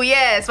 Ooh,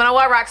 yes. When I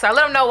watch Rockstar,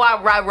 let them know why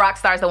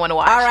Rockstar's the one to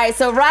watch. All right,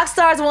 so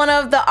Rockstar's one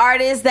of the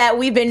artists that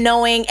we've been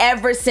knowing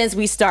ever since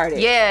we started.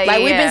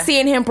 We've been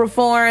seeing him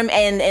perform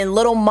in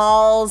little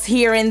malls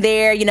here and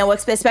there,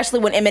 especially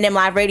when M&M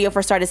Live Radio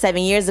first started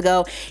 7 years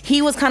ago.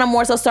 He was kind of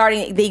more so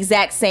starting the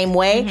exact same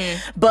way,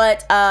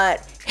 but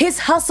his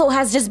hustle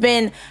has just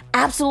been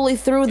absolutely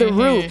through the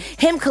roof.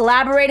 Him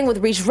collaborating with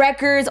Reach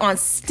Records on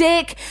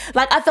Stick,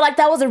 I feel like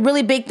that was a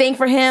really big thing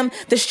for him.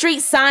 The Street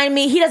Signed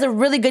Me. He does a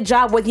really good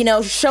job with,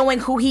 showing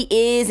who he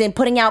is and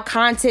putting out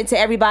content to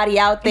everybody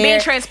out there.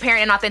 Being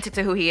transparent and authentic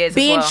to who he is.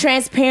 Being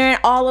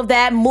transparent, all of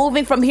that.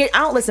 Moving from here.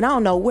 I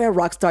don't know where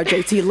Rockstar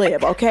JT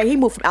live, okay? He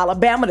moved from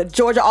Alabama to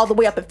Georgia all the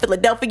way up in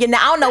Philadelphia. Now,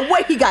 I don't know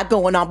what he got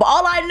going on, but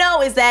all I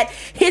know is that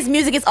his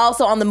music is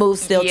also on the move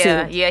still,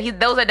 too. Yeah,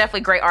 those are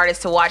definitely great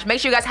artists to watch. Make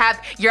sure you guys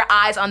have your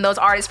eyes on those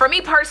artists. For me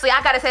personally,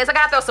 I gotta say this, I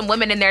gotta throw some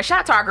women in there.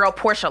 Shout out to our girl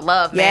Portia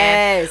Love,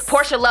 man. Yes.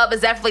 Portia Love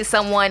is definitely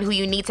someone who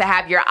you need to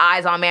have your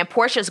eyes on, man.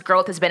 Portia's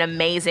growth has been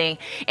amazing,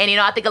 and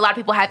I think a lot of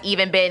people have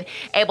even been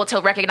able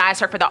to recognize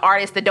her for the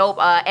artist, the dope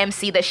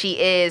MC that she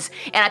is,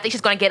 and I think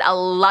she's gonna get a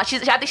lot.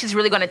 I think she's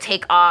really gonna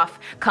take off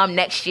come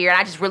next year, and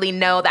I just really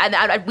know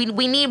that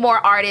we need more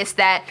artists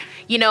that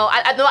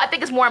I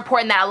think it's more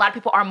important that a lot of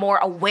people are more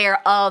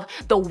aware of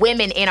the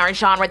women in our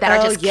genre that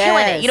are just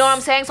killing it. You know what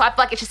I'm saying? So I feel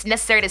like it's just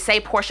necessary unnecessary to say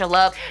Portia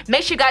Love.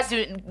 Make sure you guys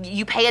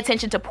you pay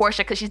attention to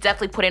Portia because she's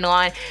definitely putting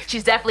on.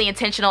 She's definitely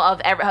intentional of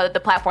the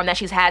platform that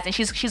she has, and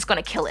she's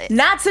gonna kill it.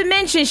 Not to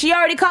mention, she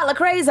already caught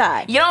Lecrae's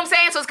eye. You know what I'm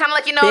saying? So it's kind of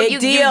like,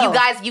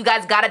 you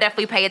guys gotta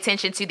definitely pay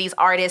attention to these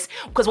artists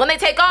because when they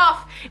take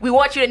off, we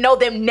want you to know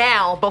them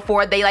now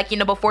before they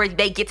before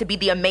they get to be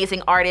the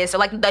amazing artists or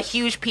like the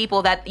huge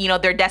people that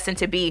they're destined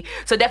to be.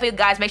 So definitely,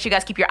 guys, make sure you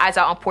guys keep your eyes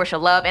out on Portia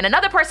Love. And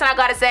another person I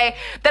gotta say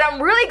that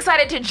I'm really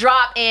excited to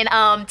drop in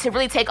to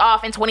really take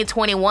off in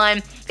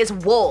 2021 is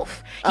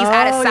Wolf. He's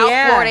out of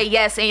South Florida,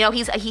 yes, and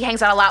he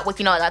hangs out a lot with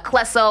like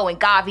Aklesso and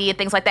GAWVI and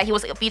things like that. He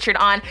was featured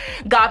on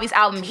GAWVI's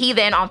album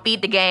Heathen on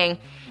Feed the Gang.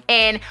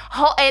 And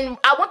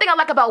one thing I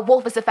like about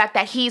Wolf is the fact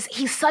that he's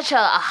such a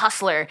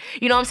hustler.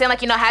 You know what I'm saying?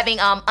 Like, having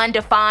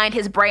Undefined,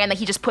 his brand that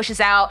he just pushes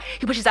out.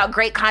 He pushes out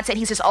great content.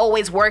 He's just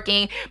always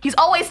working. He's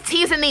always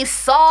teasing these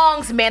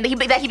songs, man, that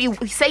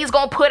he say he's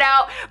gonna put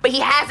out, but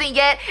he hasn't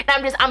yet.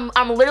 And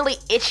I'm literally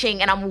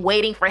itching and I'm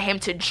waiting for him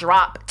to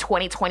drop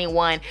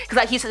 2021 because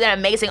like he's an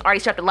amazing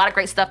artist. He dropped a lot of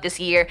great stuff this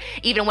year.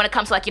 Even when it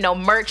comes to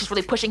merch, just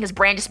really pushing his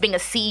brand, just being a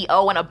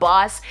CEO and a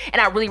boss. And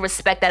I really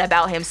respect that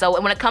about him. So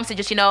when it comes to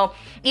just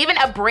even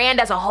a brand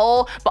as a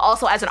whole, but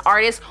also as an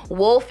artist,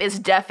 Wolf is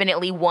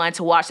definitely one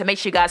to watch. So make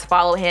sure you guys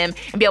follow him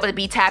and be able to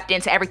be tapped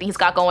into everything he's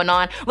got going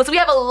on. Listen, we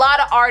have a lot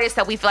of artists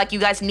that we feel like you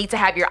guys need to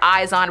have your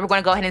eyes on. We're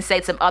going to go ahead and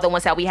say some other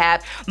ones that we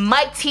have.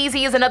 Mike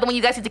Teasy is another one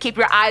you guys need to keep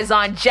your eyes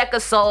on.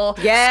 Jekka Soul,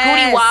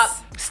 Scooty Wop,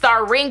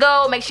 Star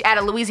Ringo, make sure out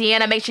of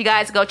Louisiana, make sure you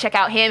guys go check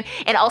out him.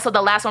 And also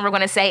the last one we're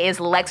going to say is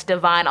Lex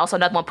Divine, also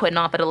another one putting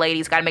on for the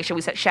ladies. Got to make sure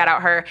we shout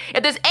out her.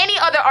 If there's any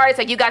other artists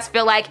that you guys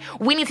feel like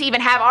we need to even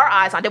have our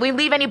eyes on, did we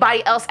leave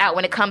anybody else out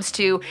when it comes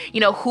to,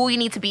 who you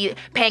need to be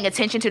paying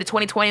attention to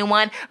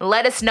 2021,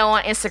 let us know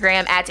on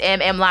Instagram at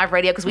M&M Live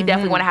Radio because we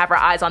definitely want to have our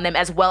eyes on them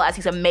as well as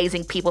these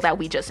amazing people that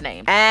we just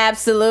named.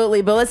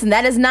 Absolutely. But listen,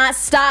 that does not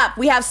stop.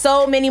 We have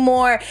so many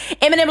more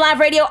M&M Live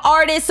Radio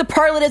artists,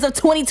 superlatives of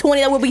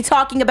 2020 that we'll be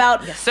talking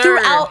about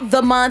throughout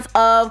the month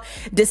of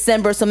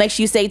December. So make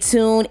sure you stay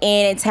tuned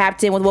in and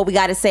tapped in with what we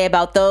got to say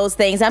about those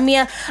things.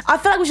 Meah, I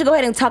feel like we should go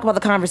ahead and talk about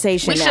the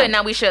conversation. We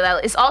should.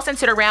 It's all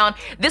centered around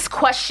this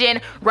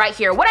question right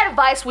here. What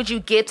advice would you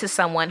give to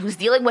someone who's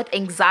dealing with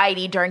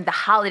anxiety during the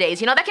holidays?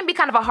 That can be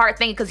kind of a hard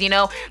thing because,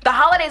 the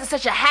holidays is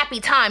such a happy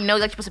time. You're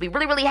supposed to be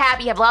really, really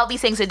happy. You have a lot of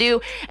these things to do.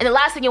 And the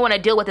last thing you want to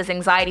deal with is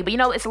anxiety. But,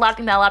 it's a lot of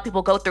things that a lot of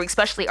people go through,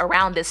 especially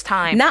around this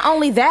time. Not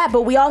only that,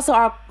 but we also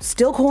are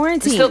still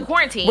quarantined.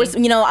 We're,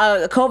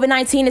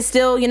 COVID-19 is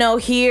still,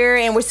 here,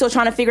 and we're still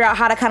trying to figure out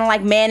how to kind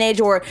of manage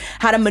or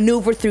how to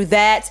maneuver through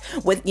that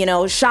with,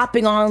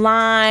 shopping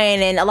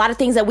online and a lot of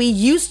things that we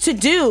used to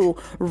do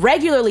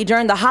regularly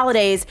during the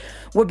holidays.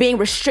 We're being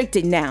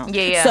restricted now.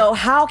 Yeah. So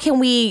how can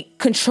we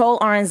control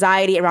our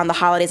anxiety around the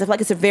holidays? I feel like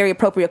it's a very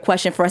appropriate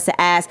question for us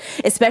to ask,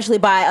 especially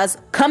by us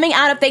coming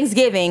out of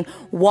Thanksgiving,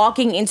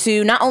 walking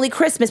into not only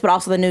Christmas, but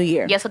also the New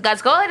Year. Yeah, so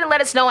guys, go ahead and let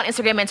us know on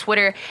Instagram and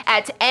Twitter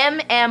at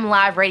M&M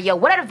Live Radio.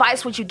 What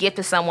advice would you give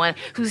to someone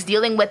who's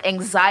dealing with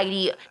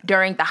anxiety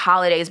during the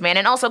holidays, man?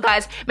 And also,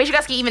 guys, make sure you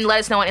guys can even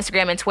let us know on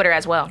Instagram and Twitter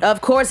as well.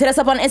 Of course, hit us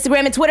up on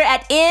Instagram and Twitter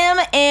at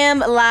M&M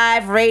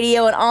Live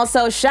Radio. And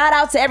also, shout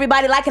out to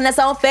everybody liking us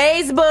on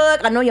Facebook.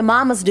 I know your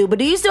mamas do, but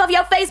do you still have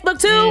your Facebook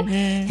too?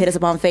 Mm-hmm. Hit us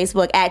up on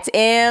Facebook at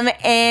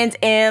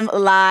M&M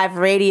Live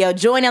Radio.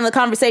 Join in the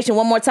conversation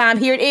one more time.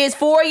 Here it is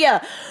for you.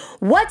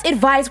 What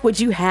advice would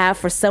you have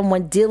for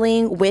someone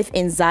dealing with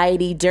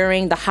anxiety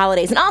during the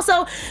holidays? And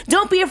also,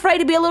 don't be afraid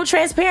to be a little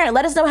transparent.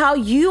 Let us know how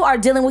you are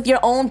dealing with your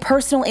own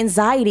personal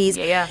anxieties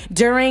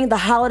during the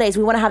holidays.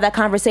 We want to have that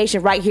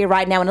conversation right here,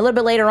 right now. And a little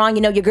bit later on,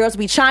 your girls will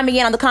be chiming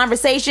in on the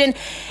conversation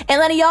and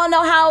letting y'all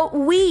know how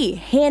we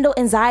handle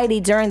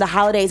anxiety during the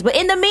holidays. But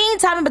in the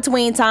meantime, in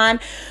between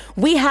time,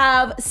 we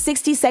have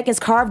 60 seconds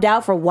carved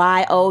out for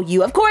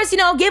YOU. Of course,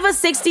 give us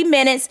 60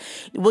 minutes.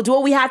 We'll do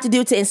what we have to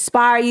do to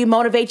inspire you,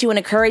 motivate you, and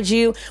encourage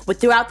you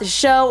throughout the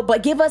show.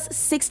 But give us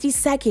 60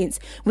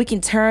 seconds. We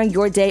can turn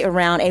your day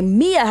around. And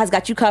Meah has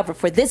got you covered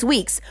for this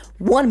week's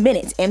 1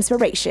 Minute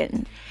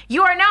Inspiration.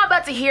 You are now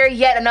about to hear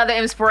yet another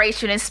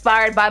inspiration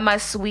inspired by my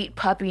sweet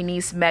puppy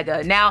niece,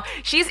 Mega. Now,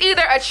 she's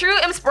either a true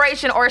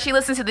inspiration or she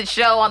listens to the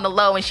show on the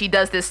low and she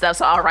does this stuff,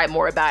 so I'll write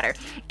more about her.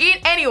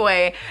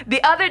 Anyway,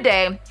 the other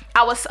day,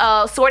 I was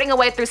sorting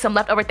away through some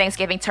leftover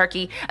Thanksgiving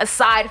turkey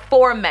aside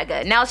for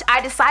Mega. Now,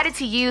 I decided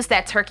to use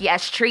that turkey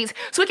as treats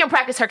so we can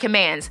practice her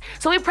commands.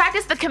 So we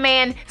practiced the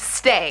command,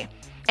 stay.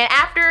 And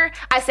after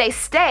I say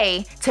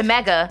stay to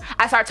Mega,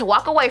 I start to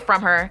walk away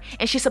from her,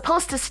 and she's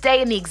supposed to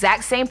stay in the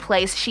exact same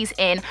place she's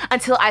in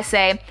until I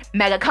say,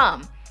 Mega,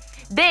 come.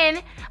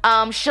 Then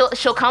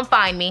she'll come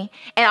find me,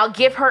 and I'll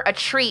give her a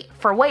treat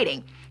for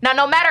waiting. Now,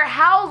 no matter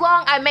how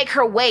long I make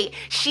her wait,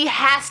 she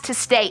has to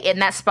stay in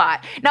that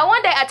spot. Now,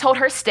 one day I told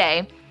her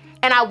stay,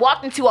 and I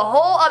walked into a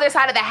whole other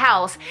side of the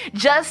house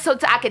just so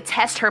I could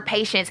test her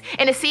patience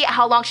and to see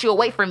how long she would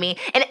wait for me.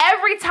 And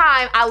every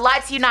time, I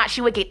lied to you not,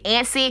 she would get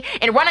antsy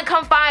and run and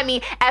come find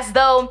me as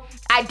though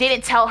I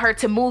didn't tell her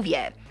to move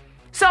yet.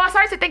 So I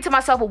started to think to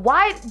myself, well,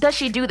 why does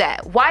she do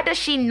that? Why does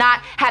she not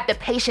have the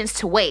patience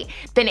to wait?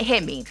 Then it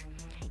hit me.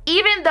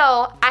 Even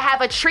though I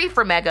have a treat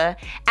for Meah,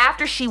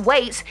 after she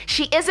waits,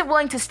 she isn't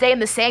willing to stay in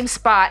the same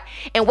spot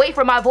and wait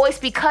for my voice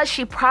because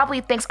she probably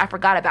thinks I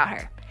forgot about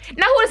her.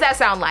 Now, who does that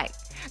sound like?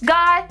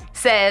 God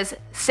says,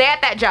 stay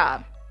at that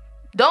job.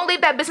 Don't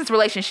leave that business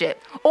relationship.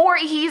 Or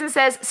he even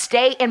says,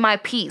 stay in my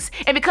peace.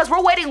 And because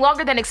we're waiting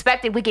longer than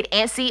expected, we get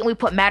antsy and we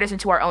put matters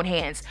into our own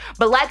hands.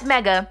 But like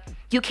Meah,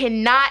 you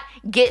cannot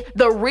get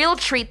the real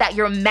treat that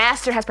your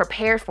master has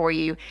prepared for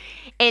you.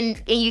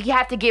 And you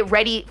have to get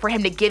ready for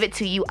him to give it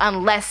to you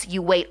unless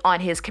you wait on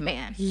his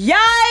command.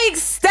 Yikes!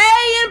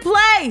 Stay in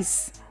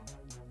place.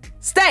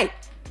 Stay.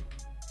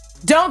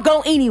 Don't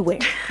go anywhere.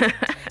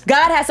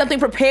 God has something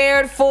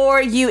prepared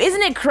for you.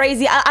 Isn't it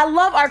crazy? I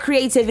love our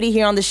creativity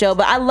here on the show,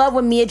 but I love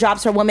when Meah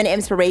drops her woman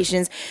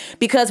inspirations,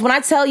 because when I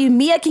tell you,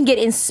 Meah can get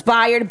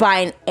inspired by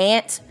an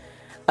ant,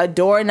 a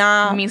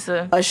doorknob,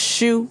 Meesa, a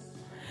shoe,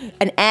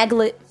 an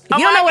aglet. If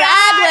you don't know what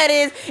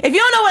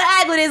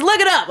aglet is, look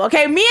it up,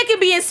 okay? Meah can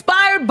be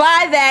inspired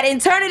by that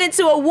and turn it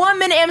into a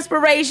woman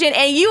inspiration,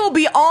 and you will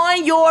be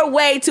on your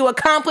way to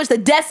accomplish the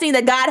destiny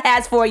that God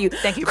has for you.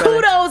 Thank you,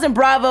 brother. Kudos and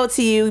bravo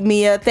to you,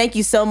 Meah. Thank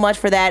you so much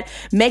for that.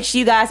 Make sure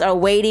you guys are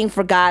waiting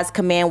for God's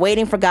command,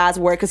 waiting for God's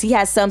word, because he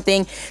has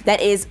something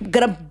that is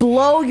going to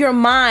blow your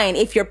mind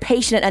if you're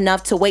patient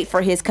enough to wait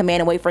for his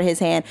command and wait for his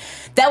hand.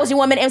 That was your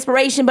woman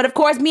inspiration, but of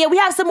course, Meah, we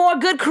have some more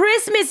good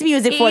Christmas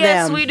music for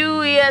them.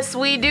 Yes,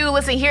 we do.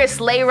 Listen, here's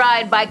Sleigh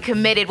Ride by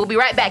Committed. We'll be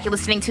right back. You're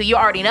listening to You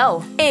Already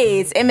Know.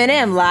 It's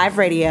M&M Live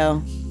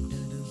Radio.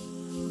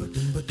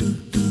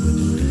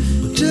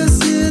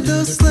 Just hear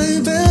those sleigh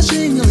bells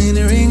jingling,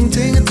 a ring,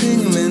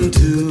 ting-a-tingling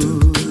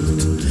too.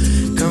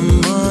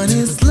 Come on,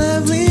 it's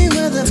lovely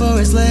weather for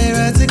a sleigh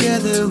ride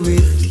together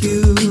with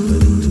you.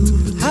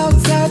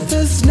 Outside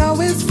the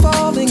snow is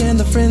falling and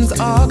the friends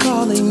are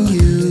calling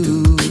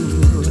you.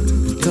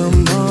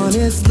 Come on,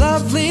 it's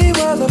lovely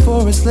weather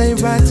for a sleigh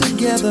ride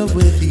together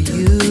with you.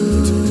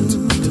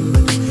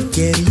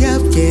 Giddy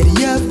up,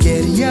 giddy up,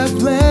 giddy up,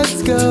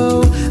 let's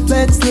go.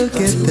 Let's look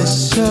at the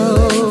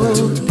show.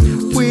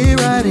 We're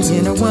riding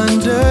in a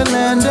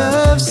wonderland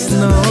of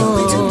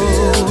snow.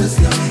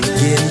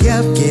 Giddy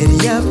up,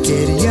 giddy up,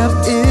 giddy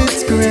up,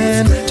 it's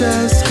grand.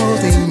 Just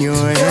holding your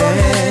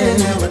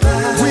hand.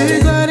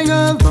 We're gliding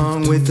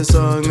along with the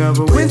song of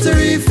a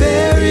wintry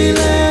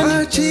fairyland.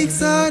 Our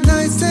cheeks are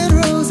nice and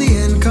rosy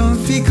and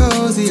comfy,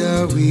 cozy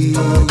are we.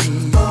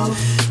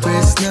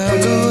 We're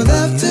snuggled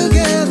up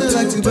together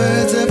like two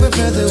birds of a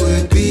feather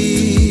would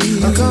be.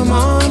 Oh, come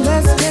on,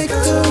 let's take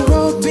the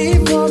road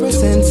before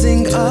us and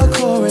sing a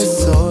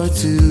chorus or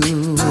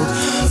two.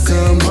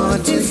 Come on,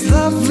 it's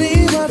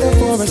lovely weather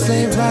for a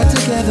sleigh ride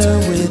together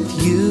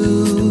with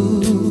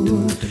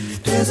you.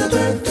 There's a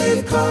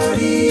birthday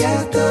party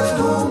at the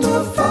home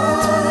of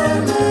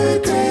Farmer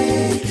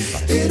Gray.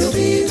 It'll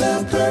be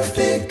the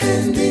perfect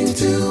ending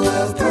to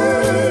a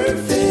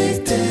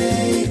perfect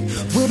day.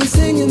 We'll be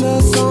singing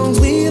the songs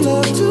we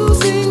love to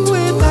sing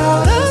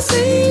without a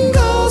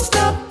single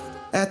stop.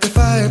 At the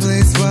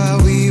fireplace while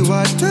we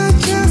watch the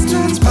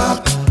chestnuts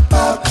pop,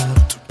 pop,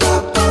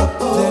 pop, pop.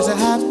 There's a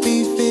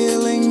happy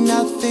feeling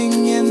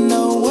nothing in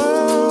the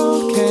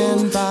world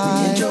can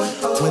buy.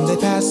 When they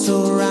pass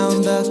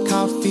around the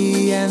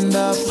coffee and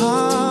the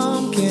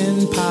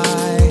pumpkin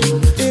pie,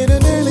 it'll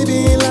nearly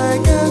be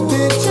like a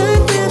picture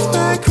dipped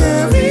by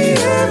curry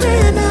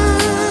and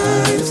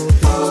ice.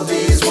 All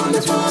these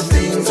wonderful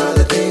things are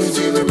the things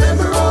we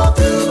remember all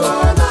through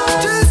our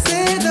lives. Just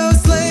say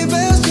those sleigh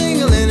bells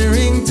jingling,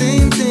 ring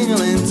ting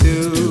tingling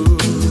too.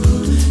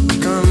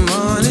 Come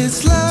on,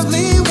 it's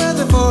lovely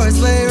weather for a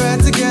sleigh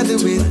ride together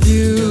with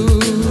you.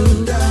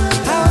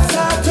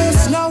 Outside the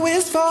snow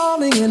is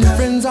falling and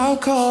friends are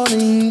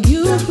calling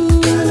you.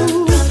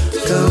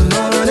 Come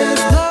on,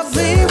 it's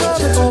lovely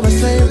weather for a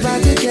sleigh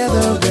ride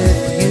together with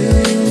you.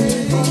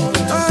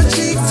 Our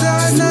cheeks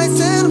are nice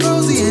and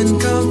rosy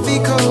and comfy,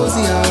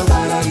 cozy are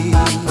we.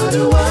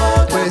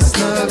 We're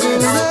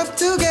snuggled up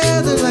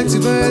together like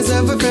two birds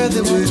of a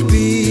feather would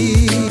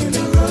be.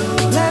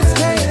 Let's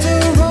take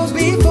the road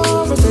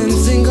before us and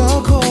sing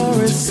a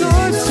chorus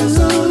or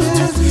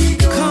two.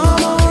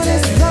 Come on,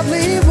 it's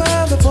lovely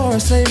weather for a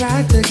sleigh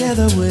ride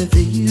together with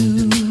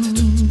you.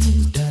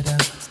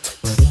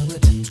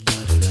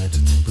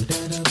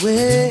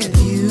 With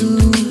you.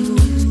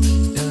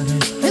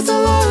 It's a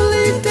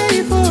lovely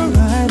day for a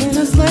ride in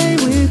a sleigh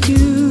with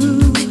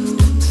you.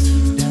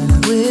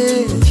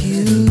 With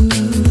you.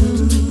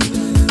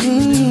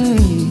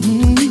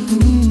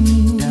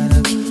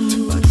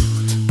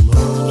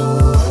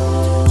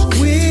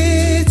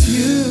 With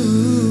you.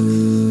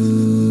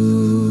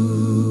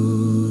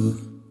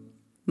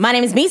 My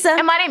name is Meesa.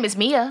 And my name is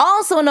Meah.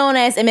 Also known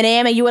as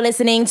M&M, and you are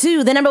listening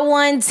to the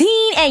 #1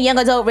 teen and young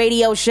adult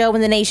radio show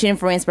in the nation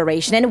for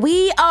inspiration. And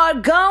we are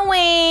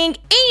going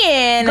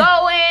in.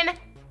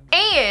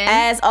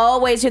 As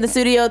always, here in the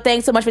studio,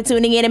 thanks so much for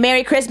tuning in. And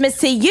Merry Christmas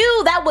to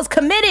you. That was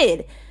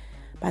Committed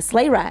by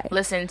Sleigh Ride.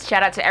 Listen,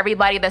 shout out to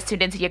everybody that's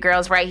tuned into your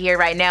girls right here,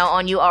 right now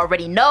on You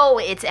Already Know.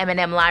 It's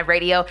M&M Live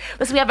Radio.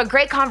 Listen, we have a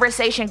great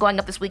conversation going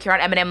up this week here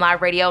on M&M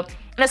Live Radio.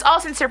 And it's all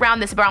centered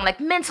around this, around like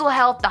mental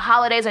health, the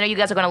holidays. I know you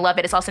guys are going to love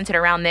it. It's all centered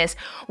around this.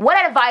 What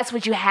advice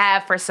would you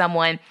have for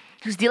someone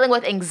who's dealing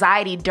with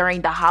anxiety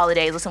during the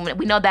holidays? Listen,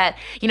 we know that,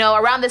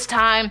 around this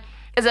time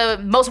is a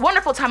most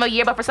wonderful time of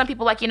year, but for some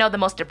people, the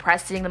most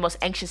depressing, the most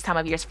anxious time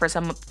of year for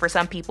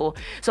some people.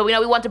 So we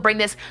want to bring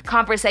this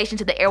conversation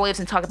to the airwaves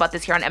and talk about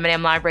this here on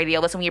M&M Live Radio.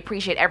 Listen, we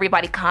appreciate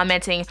everybody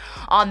commenting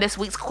on this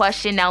week's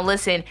question. Now,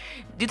 listen,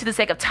 due to the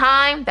sake of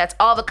time, that's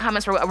all the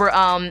comments.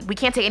 We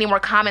can't take any more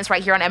comments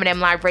right here on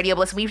M&M Live Radio. But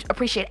listen, we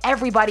appreciate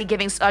everybody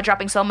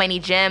dropping so many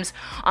gems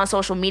on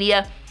social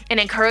media and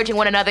encouraging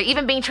one another,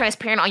 even being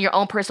transparent on your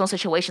own personal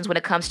situations when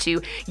it comes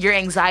to your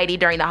anxiety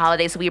during the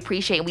holidays. So we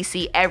appreciate and we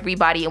see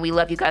everybody, and we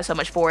love you guys so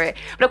much for it.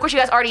 But of course, you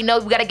guys already know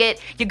we got to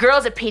get your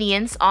girls'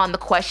 opinions on the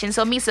question.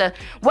 So Meesa,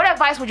 what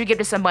advice would you give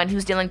to someone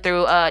who's dealing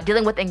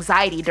with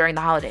anxiety during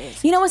the holidays?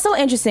 It's so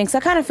interesting because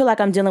I kind of feel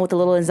like I'm dealing with a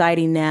little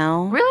anxiety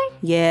now. Really?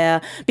 Yeah,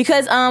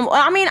 because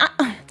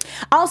I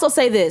also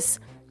say this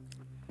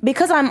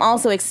because I'm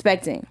also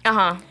expecting.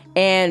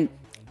 And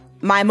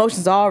my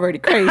emotions are already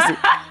crazy.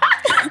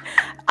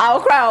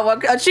 I'll cry over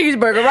a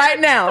cheeseburger right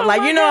now.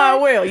 I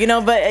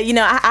will, but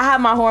I have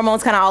my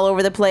hormones kind of all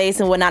over the place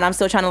and whatnot. I'm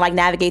still trying to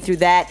navigate through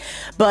that.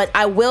 But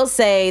I will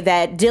say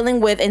that dealing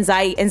with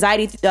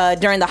anxiety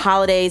during the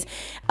holidays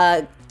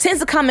tends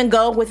to come and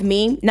go with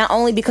me, not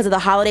only because of the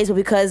holidays, but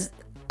because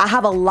I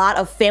have a lot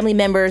of family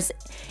members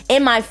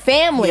in my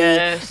family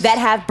that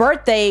have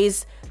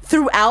birthdays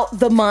throughout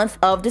the month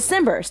of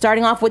December,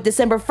 starting off with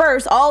December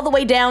 1st all the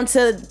way down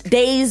to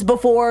days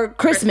before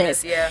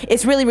Christmas.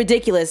 It's really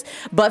ridiculous.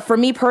 But for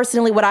me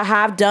personally, what I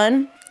have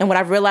done and what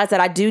I've realized that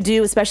I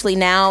do, especially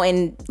now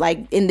and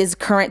in this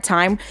current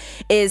time,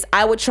 is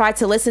I would try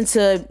to listen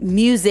to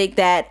music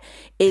that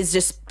is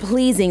just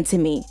pleasing to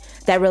me,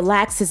 that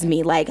relaxes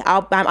me.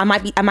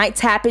 I might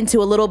tap into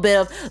a little bit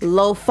of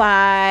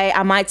lo-fi.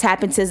 I might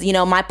tap into,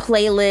 my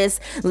playlist,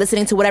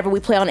 listening to whatever we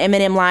play on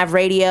M&M Live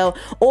Radio,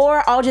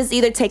 or I'll just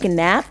either take a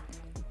nap.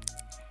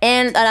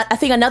 And I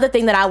think another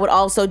thing that I would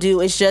also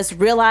do is just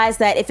realize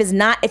that if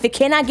it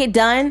cannot get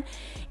done,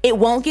 it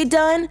won't get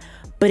done.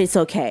 But it's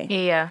okay.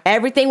 Yeah.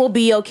 Everything will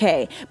be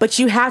okay. But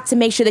you have to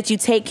make sure that you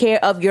take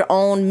care of your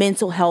own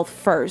mental health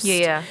first.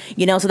 Yeah.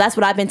 So that's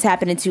what I've been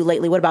tapping into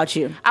lately. What about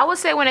you? I would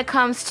say when it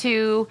comes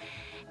to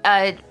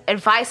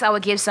advice I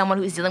would give someone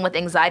who's dealing with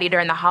anxiety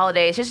during the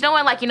holidays, just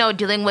knowing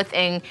dealing with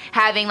and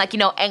having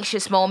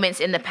anxious moments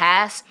in the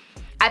past.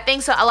 I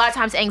think so. A lot of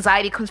times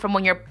anxiety comes from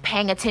when you're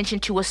paying attention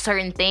to a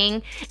certain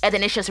thing and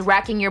then it's just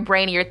racking your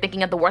brain and you're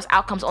thinking of the worst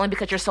outcomes only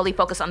because you're solely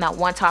focused on that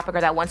one topic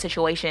or that one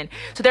situation.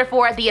 So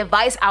therefore, the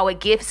advice I would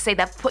give is to say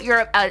that put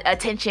your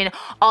attention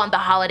on the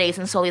holidays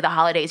and solely the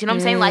holidays. You know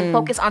what I'm saying?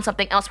 Focus on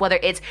something else, whether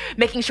it's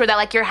making sure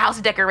that your house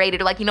is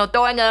decorated or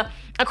throwing a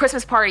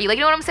Christmas party. You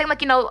know what I'm saying?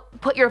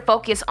 Put your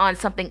focus on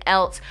something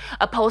else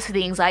opposed to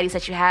the anxieties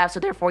that you have. So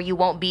therefore, you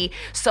won't be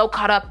so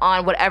caught up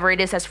on whatever it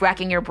is that's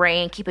racking your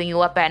brain, keeping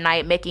you up at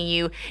night, making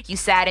you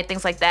sad and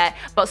things like that.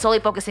 But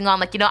solely focusing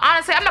on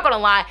honestly, I'm not gonna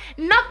lie,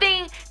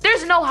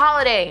 there's no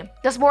holiday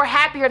that's more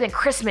happier than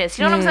Christmas.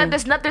 You know what I'm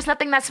saying? There's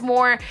nothing that's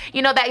more,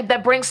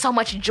 that brings so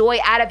much joy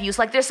out of you.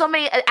 So there's so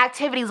many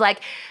activities not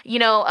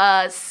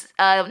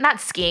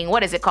skiing,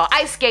 what is it called?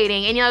 Ice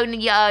skating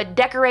and,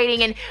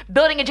 decorating and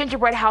building a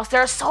gingerbread house.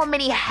 There are so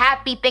many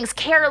happy things,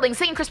 caroling,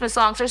 singing Christmas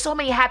songs. There's so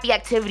many happy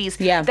activities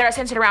that are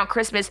centered around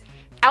Christmas.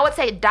 I would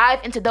say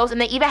dive into those and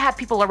then even have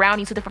people around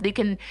you so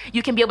that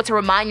you can be able to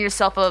remind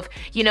yourself of,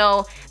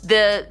 sometimes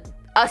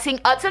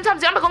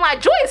I'm not gonna lie,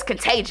 joy is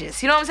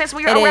contagious. You know what I'm saying? So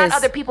when you're around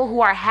other people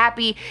who are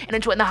happy and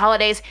enjoying the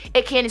holidays,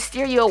 it can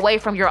steer you away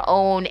from your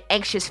own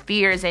anxious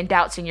fears and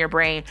doubts in your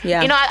brain.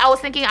 Yeah. I was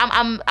thinking,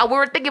 we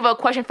were thinking of a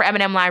question for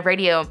M&M Live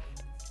Radio.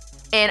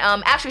 And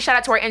actually, shout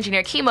out to our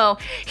engineer, Kimo.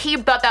 He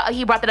brought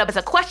that up as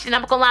a question.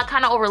 I'm not gonna lie, I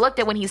kind of overlooked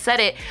it when he said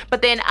it.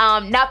 But then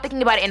now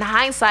thinking about it in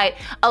hindsight,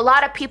 a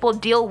lot of people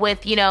deal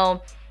with,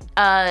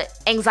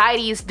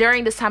 anxieties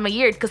during this time of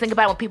year. Because think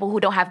about it, when people who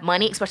don't have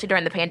money, especially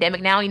during the pandemic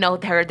now,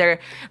 they're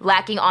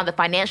lacking on the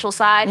financial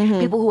side.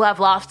 People who have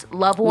lost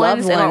loved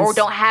ones. Or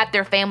don't have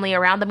their family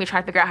around them. You're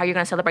trying to figure out how you're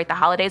going to celebrate the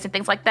holidays and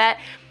things like that.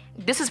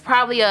 This is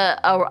probably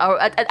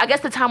I guess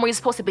the time where you're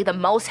supposed to be the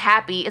most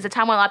happy is the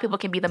time when a lot of people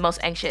can be the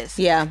most anxious.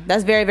 Yeah,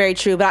 that's very, very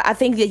true. But I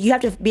think that you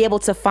have to be able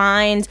to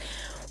find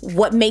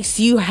what makes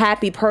you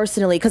happy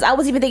personally. Because I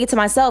was even thinking to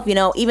myself,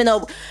 even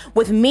though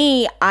with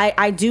me,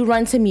 I do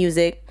run to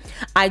music,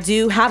 I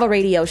do have a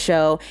radio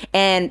show,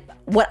 and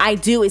what I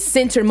do is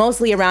centered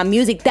mostly around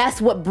music.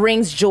 That's what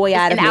brings joy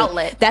out of me. An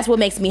outlet. That's what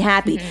makes me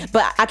happy.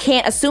 But I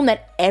can't assume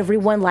that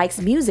everyone likes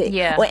music.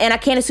 Yeah. And I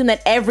can't assume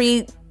that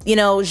every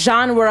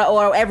genre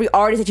or every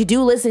artist that you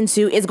do listen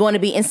to is going to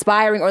be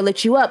inspiring or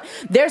lift you up.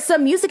 There's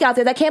some music out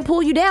there that can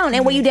pull you down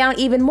and weigh you down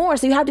even more.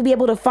 So you have to be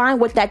able to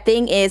find what that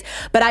thing is.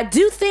 But I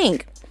do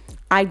think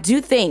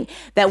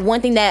that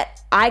one thing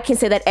that I can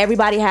say that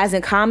everybody has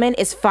in common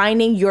is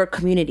finding your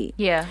community.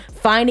 Yeah.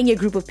 Finding your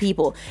group of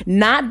people.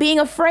 Not being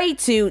afraid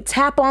to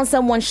tap on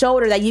someone's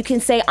shoulder that you can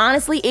say,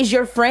 honestly, is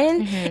your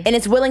friend and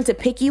it's willing to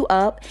pick you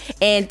up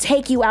and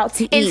take you out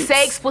to eat. And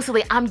say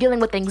explicitly, I'm dealing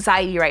with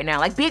anxiety right now.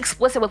 Like, be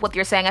explicit with what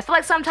you're saying. I feel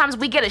like sometimes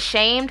we get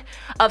ashamed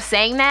of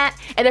saying that,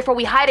 and therefore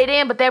we hide it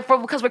in, but therefore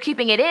because we're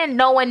keeping it in,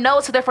 no one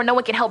knows, so therefore no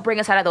one can help bring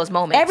us out of those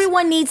moments.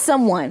 Everyone needs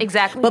someone.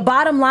 Exactly. But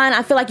bottom line,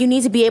 I feel like you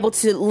need to be able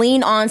to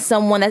lean on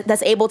someone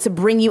that's able to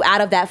bring you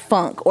out of that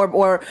funk,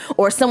 or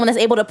someone that's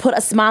able to put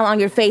a smile on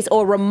your face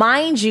or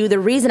remind you the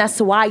reason as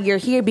to why you're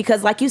here.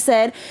 Because like you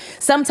said,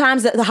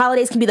 sometimes the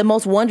holidays can be the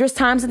most wondrous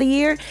times of the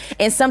year,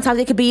 and sometimes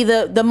it could be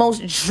the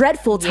most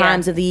dreadful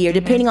times of the year,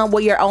 depending on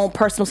what your own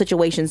personal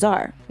situations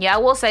are. Yeah, I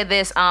will say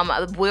this.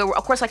 We're,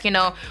 of course, like, you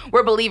know,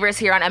 we're believers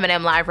here on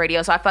M&M Live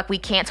Radio, so I feel like we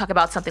can't talk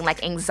about something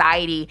like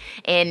anxiety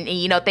and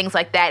you know, things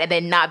like that, and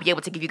then not be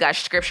able to give you guys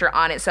scripture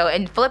on it. So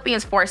in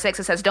Philippians 4:6,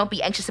 it says, don't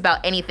be anxious about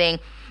anything,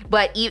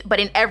 but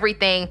in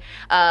everything,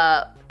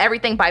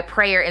 everything by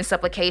prayer and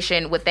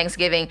supplication with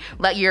thanksgiving,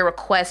 let your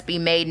requests be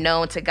made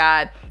known to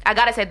God. I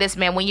gotta say this,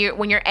 man, when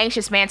you're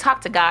anxious, man,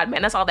 talk to God,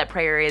 man. That's all that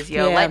prayer is,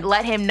 yo. Yeah.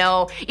 Let him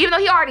know, even though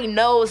he already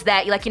knows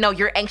that, like, you know,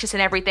 you're anxious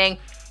and everything.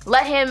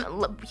 Let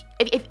him,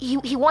 if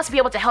he wants to be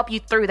able to help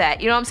you through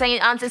that. You know what I'm saying?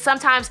 And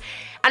sometimes,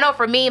 I know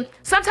for me,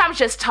 sometimes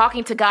just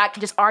talking to God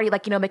can just already,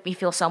 like, you know, make me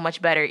feel so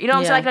much better. You know what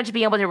I'm saying? Like, just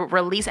being able to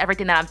release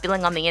everything that I'm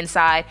feeling on the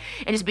inside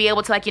and just be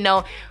able to, like, you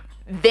know,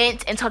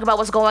 vent and talk about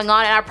what's going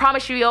on. And I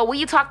promise you, yo, when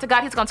you talk to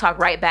God, he's going to talk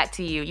right back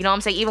to you. You know what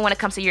I'm saying? Even when it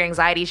comes to your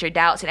anxieties, your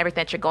doubts, and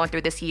everything that you're going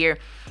through this year.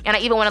 And I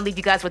even want to leave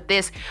you guys with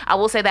this. I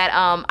will say that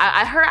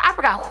I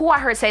forgot who I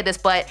heard say this,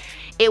 but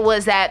it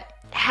was that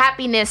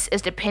happiness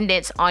is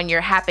dependent on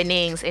your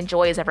happenings and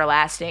joy is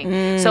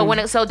everlasting.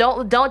 So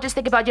don't just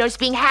think about, you know,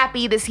 just being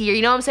happy this year.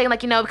 You know what I'm saying?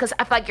 Like, you know, because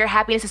I feel like your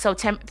happiness is so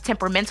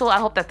temperamental. I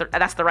hope that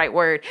that's the right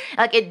word.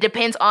 Like, it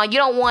depends on, you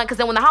don't want, because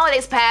then when the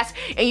holidays pass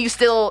and you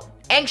still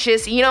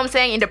anxious, you know what I'm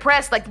saying, and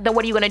depressed, like, then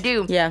what are you gonna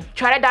do? Yeah.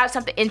 Try to dive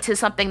into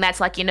something that's,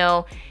 like, you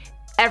know,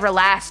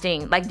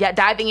 everlasting, like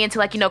diving into,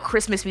 like, you know,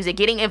 Christmas music,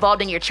 getting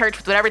involved in your church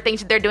with whatever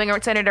things they're doing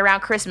centered around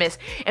Christmas,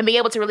 and being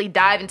able to really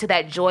dive into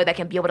that joy that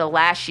can be able to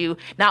last you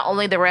not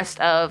only the rest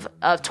of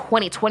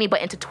 2020 but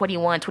into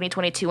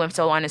 2022 and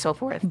so on and so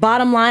forth.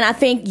 Bottom line, I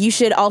think you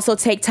should also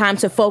take time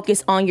to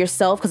focus on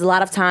yourself, because a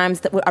lot of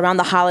times around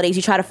the holidays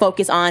you try to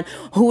focus on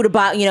who to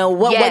buy, you know,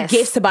 what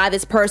gifts to buy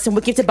this person,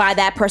 what gift to buy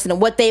that person, and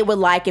what they would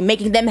like, and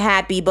making them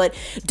happy. But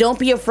don't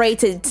be afraid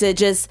to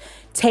just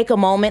take a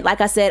moment. Like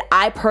I said,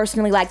 I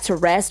personally like to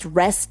rest.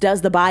 Rest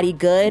does the body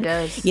good. It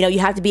does. You know, you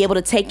have to be able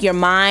to take your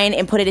mind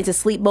and put it into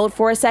sleep mode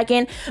for a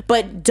second,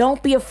 but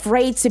don't be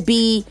afraid to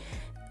be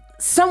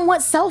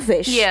somewhat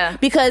selfish. Yeah.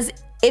 Because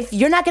if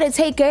you're not going to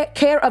take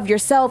care of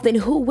yourself, then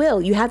who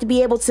will? You have to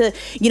be able to,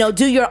 you know,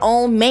 do your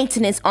own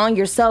maintenance on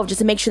yourself just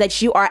to make sure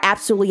that you are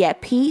absolutely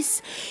at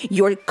peace,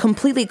 you're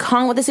completely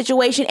calm with the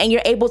situation, and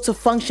you're able to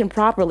function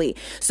properly.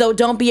 So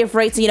don't be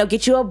afraid to, you know,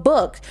 get you a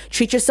book,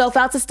 treat yourself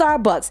out to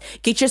Starbucks,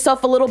 get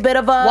yourself a little bit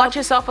of watch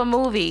yourself a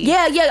movie.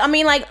 Yeah. I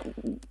mean, like,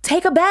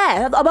 take a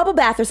bath, a bubble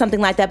bath or something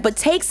like that, but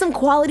take some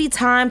quality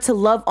time to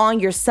love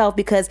on yourself,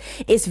 because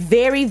it's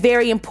very,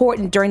 very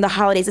important during the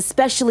holidays,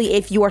 especially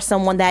if you are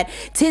someone that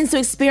tends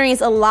to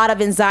experience a lot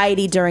of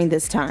anxiety during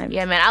this time.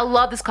 Yeah, man, I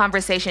love this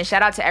conversation.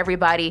 Shout out to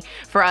everybody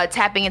for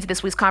tapping into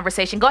this week's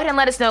conversation. Go ahead and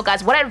let us know,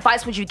 guys, what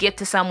advice would you give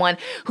to someone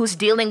who's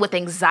dealing with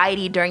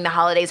anxiety during the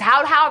holidays?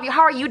 How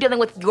are you dealing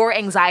with your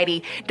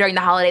anxiety during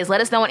the holidays?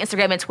 Let us know on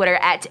Instagram and Twitter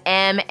at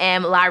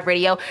M&M Live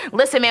Radio.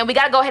 Listen, man, we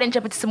got to go ahead and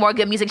jump into some more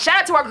good music.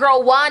 Shout out to our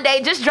girl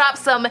Wande. Just dropped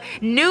some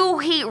new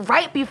heat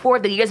right before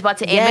the year's about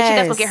to end. Make sure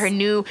you guys go get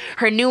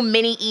her new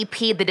mini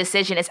EP, The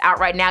Decision, is out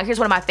right now. Here's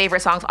one of my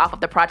favorite songs off of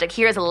the project.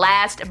 Here's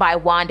Last by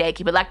Wande.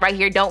 Keep it locked right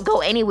here. Don't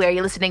go anywhere.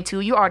 You're listening to,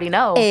 you already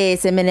know,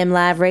 it's M&M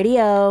Live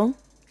Radio.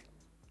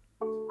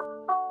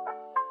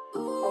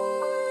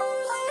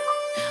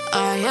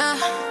 Oh yeah.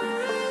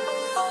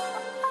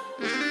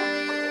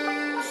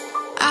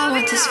 I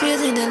want this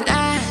feeling to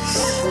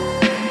last.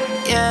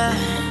 Yeah.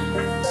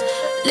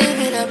 Live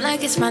it up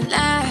like it's my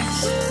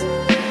last.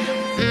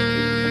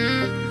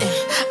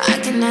 I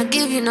cannot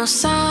give you no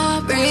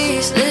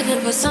sorries.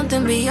 Living for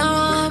something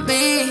beyond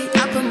me.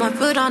 I put my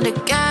foot on the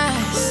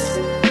gas.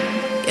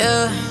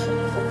 Yeah,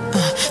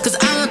 cause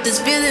I want this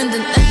feeling to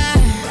last.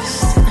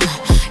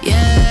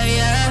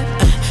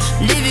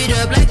 Live it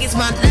up like it's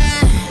my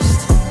last.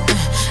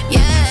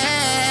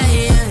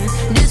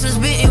 This was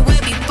written way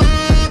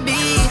before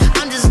me.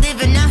 I'm just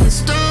living out his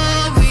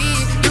story.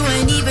 You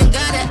ain't even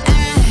gotta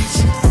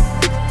ask.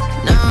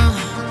 No,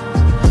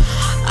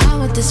 I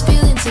want this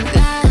feeling to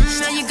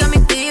last. Now you got me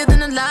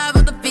feeling alive.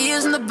 All the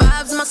fears and the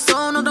vibes in my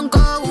soul, no, don't go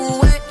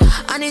away.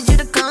 I need you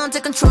to come,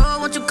 take control.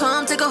 Won't you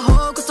come, take a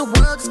hold, cause the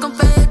world just gon'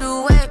 fade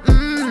away.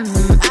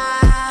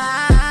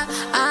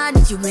 I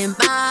need you in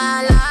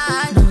my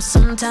life. No,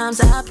 sometimes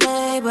I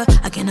play, but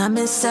I cannot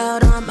miss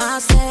out on my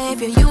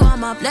savior. You are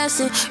my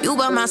blessing, you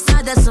by my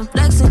side, that's some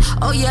flexing.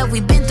 Oh yeah,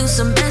 we've been through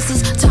some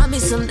messes, taught me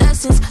some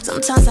lessons.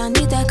 Sometimes I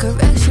need that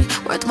correction,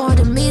 worth more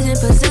to me than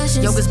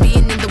possessions. Yo, 'cause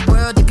being in the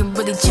world, it can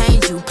really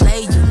change you,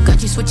 play you.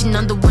 Got you switching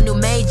on the one who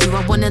made you.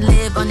 I wanna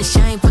live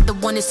unashamed for the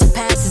one that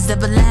surpasses,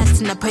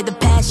 everlasting. I pray the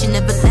passion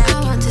never lacking.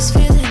 I want this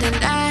feeling to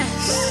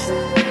last,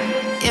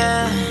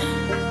 yeah.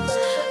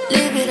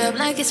 Live it up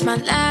like it's my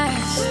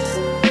last.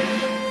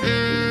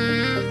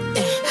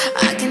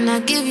 I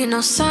cannot give you no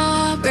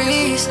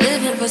sorries.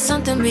 Living for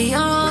something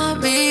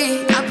beyond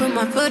me. I put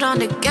my foot on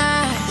the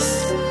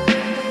gas,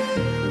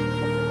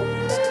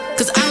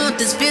 'cause I want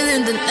this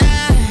feeling to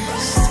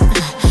last.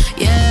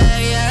 Yeah,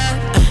 yeah.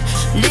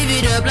 Live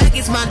it up like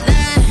it's my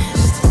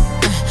last.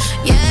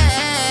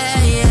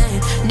 Yeah, yeah.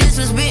 This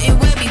was written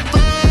way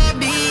before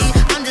me.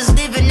 I'm just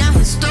living out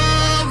his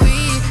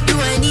story. You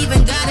ain't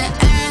even gotta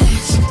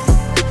ask.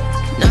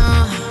 No,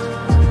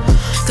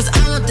 'cause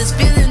I want this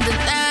feeling to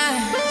last.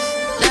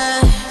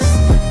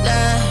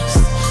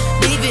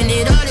 Leaving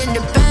it all in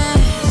the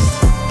past.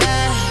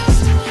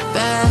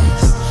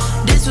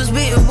 This was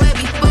written way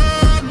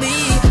before me.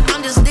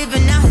 I'm just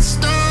living out his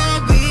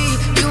story.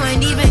 You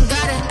ain't even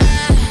gotta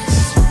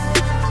ask.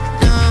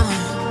 No,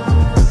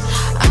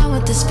 I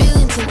want this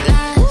feeling to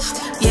last.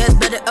 Yeah, it's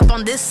better up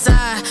on this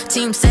side.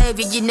 Team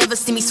savior, you never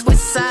see me switch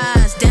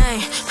sides.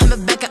 Dang,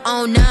 I'm back at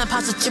 09.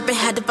 Pops was tripping,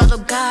 had to follow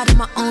God in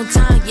my own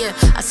time. Yeah,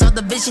 I saw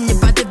the vision, it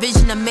brought the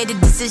vision. I made a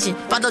decision.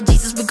 Follow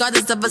Jesus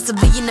regardless of a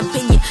civilian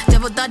opinion.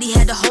 Devil thought he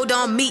had to hold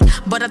on me,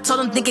 but I told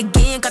him think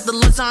again. Got the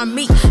Lord's on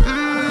me.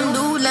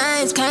 New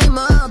lanes came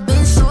up,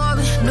 been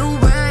soaring. New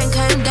rain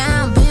came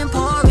down, been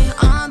pouring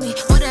on me.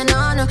 What an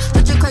honor,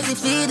 such a crazy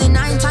feeling.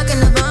 I ain't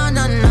talking about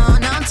no.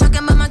 Now I'm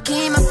talking about my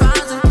king, my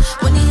father.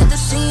 When he hit the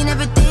scene,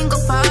 everything go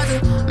farther.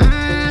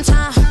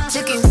 Time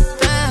ticking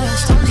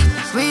fast, only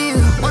real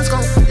ones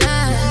gon'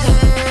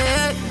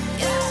 last.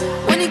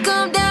 When he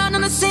come down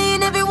on the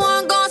scene,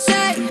 everyone gon'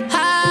 say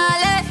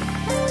halle.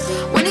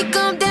 When he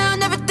come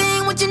down,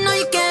 everything what you know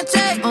you can't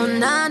take. Oh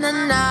nah nah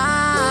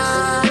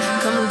nah,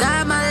 come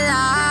guide my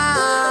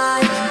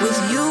life. With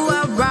you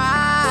I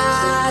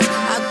rise,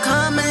 I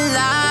come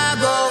alive.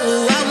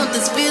 Oh, I want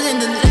this feeling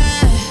to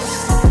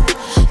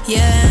last.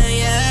 Yeah,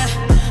 yeah.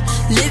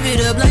 Live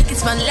it up like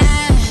it's my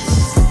last.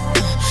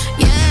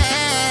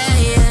 Yeah,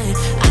 yeah.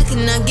 I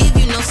cannot give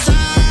you no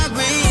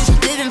sorries.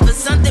 Living for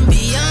something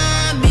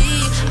beyond me.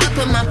 I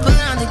put my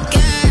foot on the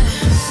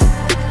gas.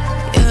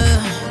 Yeah,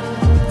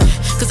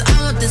 'cause I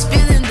want this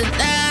feeling to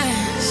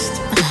last.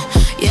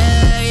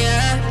 Yeah,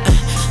 yeah.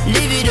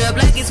 Live it up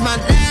like it's my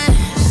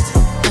last.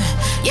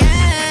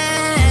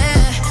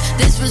 Yeah,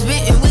 this was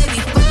written way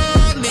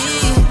before me.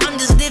 I'm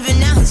just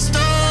living out his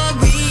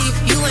story.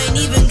 You ain't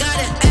even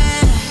gotta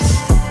ask.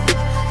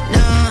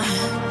 No,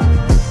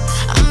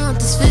 I want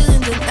this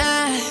feeling to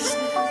last,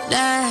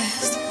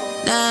 last,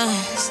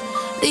 last.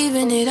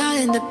 Leaving it all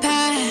in the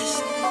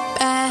past,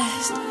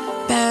 past.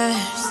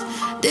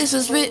 This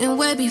was written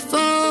way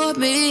before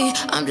me.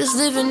 I'm just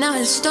living out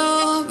his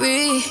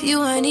story.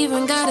 You ain't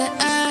even gotta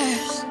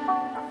ask.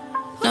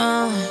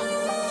 No,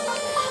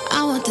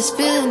 I want this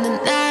feeling to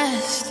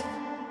last.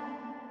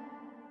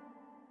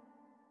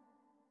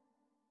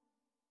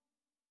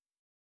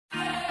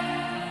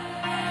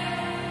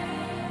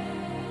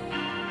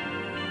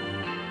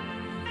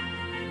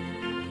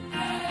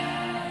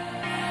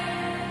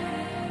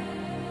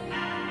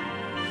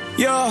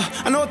 Yeah,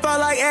 I know it felt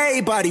like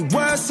everybody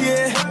worse,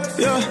 yeah.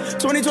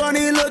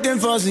 2020 looking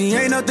fussy,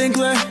 ain't nothing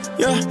clear,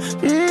 yeah.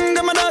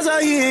 Got my dogs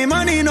out here, ain't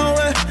money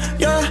nowhere,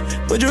 yeah.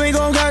 But you ain't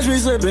gon' catch me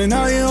slipping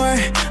out your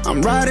way.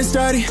 I'm riding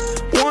steady,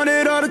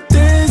 wanted all the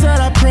things that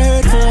I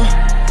prayed for,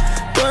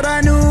 but I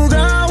knew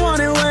God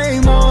wanted way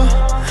more.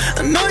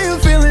 I know you're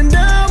feeling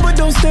down, but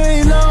don't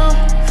stay low.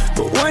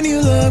 But when you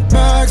look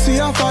back, see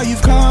how far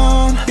you've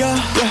come, yeah.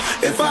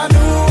 If I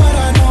knew what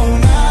I know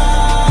now,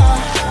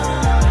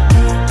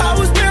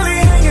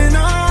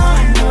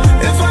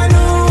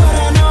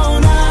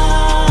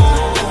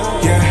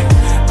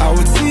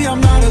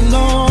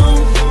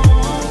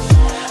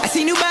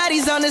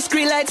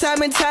 screen like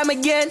time and time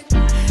again.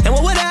 And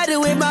what would I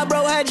do if my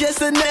bro had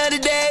just another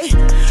day?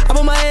 Up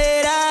on my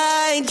head,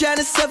 I ain't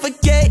tryna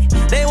suffocate.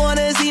 They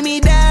wanna see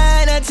me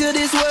die until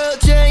this world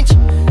change.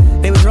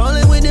 They was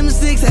rolling with them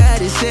six, I had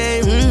to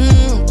say,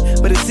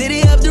 But the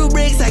city up through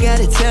bricks, I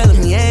gotta tell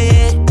them,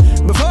 yeah.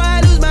 Before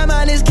I lose my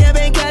mind, this camp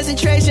ain't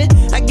concentration.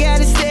 I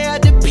gotta stay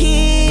out the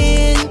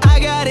pen. I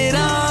got it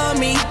on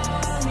me.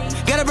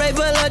 Gotta pray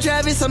for Lord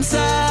Travis, I'm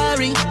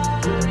sorry.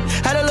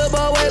 Had a little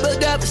boy way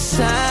booked up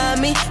beside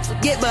me, so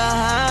get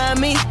behind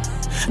me.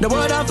 The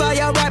world on fire,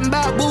 y'all rapping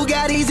about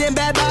Bugattis and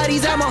bad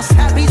bodies. I'm on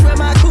South Beach with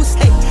my goose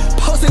hey,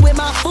 posting with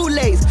my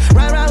foolays,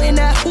 right around in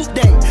that hoop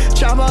day,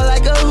 chop all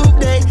like a hoop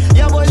day.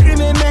 Young boy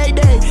screaming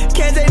Mayday,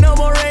 can't take no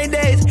more rain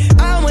days.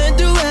 I went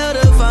through hell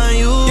to find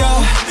you.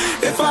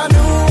 Yeah, if I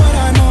knew what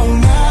I know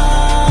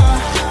now,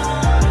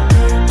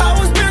 I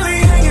was barely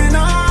hanging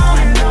on.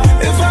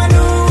 If I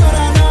knew what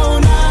I know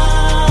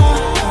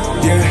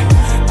now,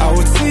 yeah, I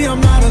would see I'm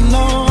not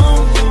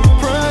alone.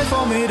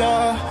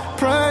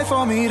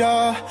 for me,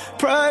 dog.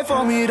 Pray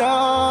for me,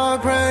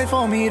 dog. Pray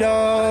for me,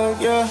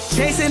 dog. Yeah.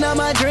 Chasing all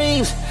my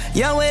dreams,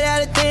 young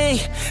without a thing.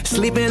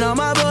 Sleeping on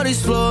my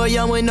body's floor,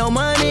 young with no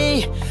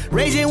money.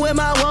 Raging with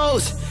my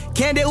woes,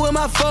 can't deal with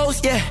my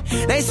foes, yeah.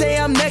 They say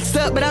I'm next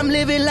up, but I'm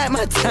living like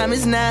my time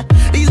is now.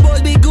 These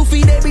boys be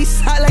goofy, they be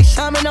side like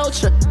Shaman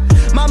Ultra.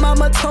 My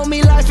mama told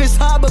me life is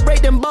hard, but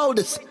break them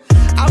boulders.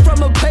 I'm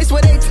from a place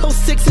where they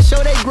toast 6 and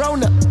show they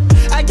grown up.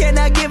 I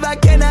cannot give, I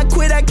cannot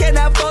quit, I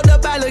cannot fold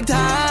up. I looked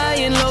high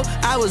and low,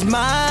 I was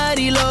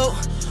mighty low.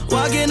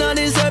 Walking on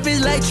this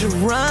surface like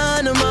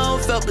Geronimo.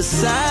 Felt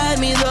beside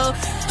me though,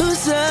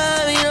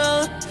 beside me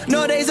though.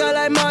 No days are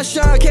like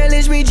Ashaun, can't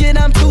lynch me, Jin,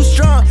 I'm too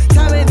strong.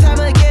 Time and time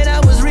again, I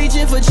was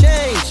reaching for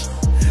change.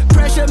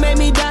 Pressure made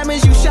me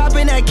diamonds, you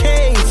shopping at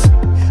K's.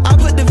 I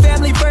put the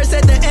family first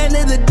at the end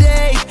of the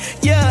day.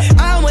 Yeah,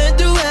 I went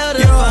through hell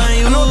to find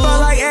you. I know about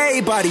like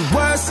everybody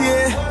worse,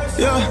 yeah.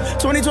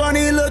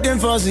 2020 looking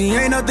fuzzy,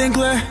 ain't nothing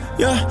clear.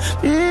 Yeah,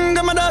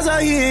 got my dogs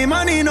out here, ain't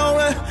money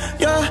nowhere.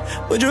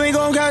 Yeah, but you ain't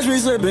gon' catch me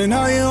slipping,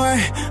 no you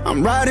ain't.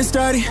 I'm riding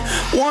steady,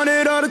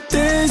 wanted all the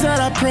things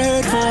that I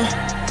prayed for,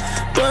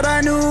 but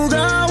I knew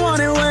God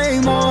wanted way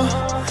more.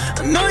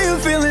 I know you're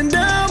feeling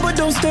down, but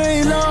don't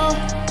stay low.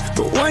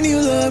 But when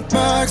you look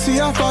back, see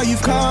how far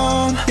you've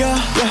come. Yeah.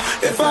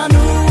 If I knew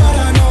what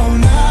I know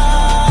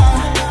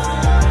now,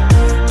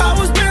 I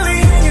was barely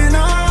hanging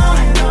on.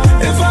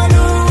 If I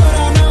knew what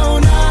I know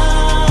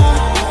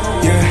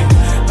now,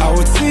 yeah, I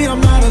would see I'm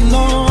not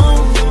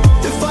alone.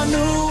 If I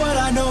knew what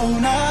I know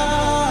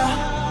now,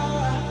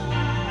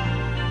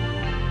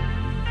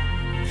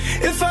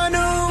 if I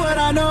knew what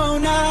I know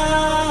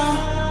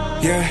now,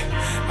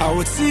 yeah, I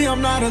would see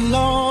I'm not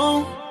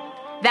alone.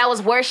 That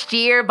was Worst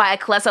Year by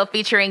Aklesso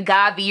featuring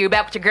GAWVI. You're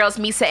back with your girls,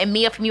 Meesa and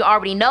Meah from You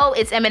Already Know.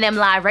 It's M&M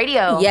Live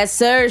Radio. Yes,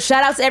 sir.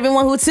 Shout out to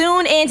everyone who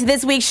tuned in to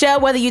this week's show.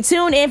 Whether you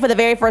tune in for the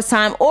very first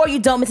time or you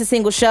don't miss a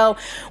single show,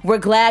 we're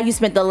glad you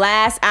spent the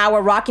last hour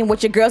rocking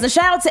with your girls. And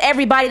shout out to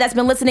everybody that's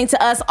been listening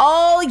to us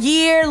all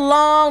year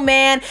long,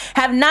 man.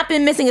 Have not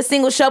been missing a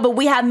single show, but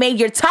we have made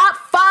your top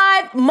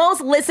 5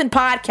 most listened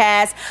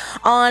podcasts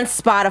on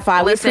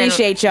Spotify. We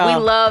appreciate y'all.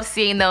 We love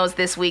seeing those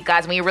this week,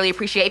 guys. We really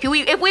appreciate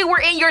it. If we were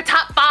in your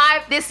top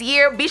 5 this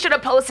year, be sure to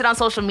post it on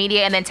social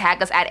media and then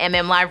tag us at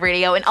M&M Live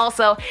Radio. And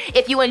also,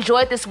 if you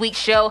enjoyed this week's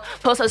show,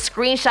 post a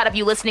screenshot of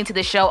you listening to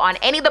the show on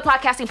any of the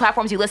podcasting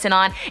platforms you listen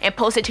on and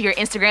post it to your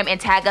Instagram and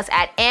tag us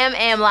at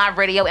M&M Live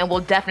Radio, and we'll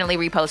definitely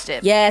repost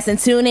it. Yes, and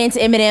tune in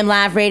to M&M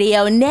Live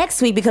Radio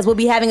next week because we'll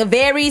be having a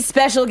very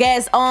special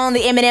guest on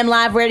the M&M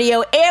Live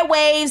Radio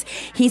airwaves.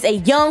 He's a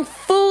young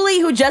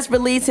foolie who just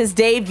released his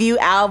debut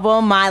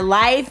album, My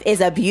Life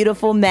is a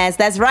Beautiful Mess.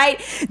 That's right.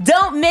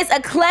 Don't miss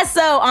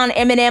Aklesso on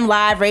M&M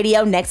Live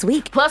Radio next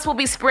week. Plus, we'll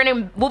be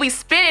spinning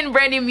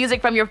brand new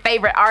music from your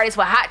favorite artists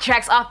with hot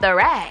tracks off the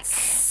rack.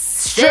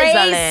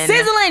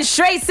 Straight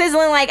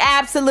sizzling like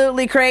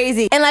absolutely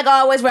crazy. And like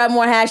always, we'll have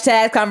more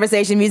hashtags,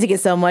 conversation, music, and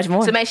so much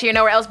more. So make sure you're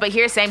nowhere else but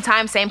here, same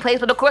time, same place.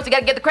 But of course, we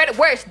gotta get the credit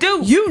where it's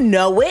due. You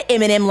know it.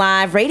 M&M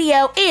Live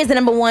Radio is the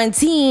 #1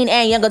 teen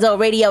and young adult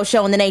radio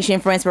show in the nation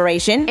for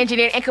inspiration.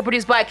 Engineered and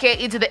co-produced by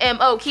K.E. to the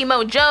M.O.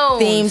 Chemo Jones.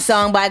 Theme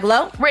song by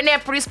Glow. Written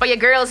and produced by your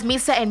girls,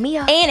 Meesa and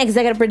Meah. And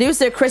executive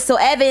producer, Crystal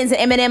Evans.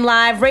 And M&M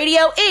Live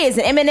Radio is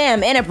an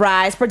M&M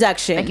Enterprise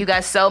production. Thank you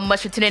guys so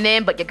much for tuning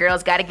in, but your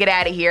girls gotta get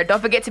out of here.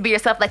 Don't forget to be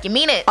yourself like you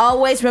mean it.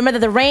 Always remember that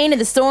the rain and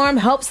the storm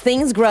helps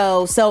things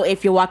grow. So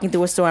if you're walking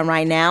through a storm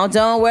right now,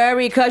 don't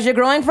worry because you're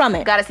growing from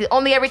it. Gotta see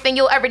only everything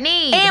you'll ever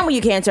need. And when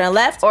you can't turn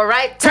left or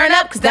right, turn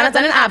up because that's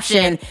not an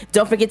option.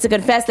 Don't forget to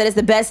confess that it's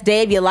the best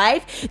day of your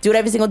life. Do it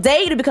every single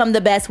day. It'll become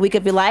the best week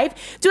of your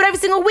life. Do it every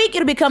single week.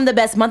 It'll become the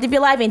best month of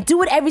your life. And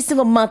do it every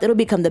single month. It'll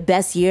become the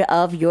best year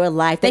of your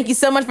life. Thank you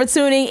so much for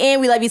tuning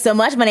in. We love you so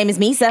much. My name is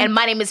Meesa. And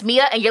my name is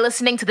Meah. And you're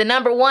listening to the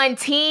 #1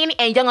 teen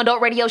and young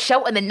adult radio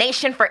show in the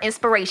nation for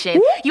inspiration.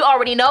 Woo! You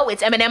already know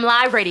it's M&M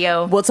Live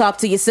Radio. We'll talk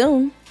to you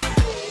soon.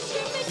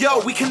 Yo,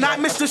 we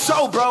cannot miss the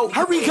show, bro.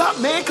 Hurry up,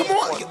 man. Come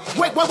on.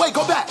 Wait.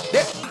 Go back.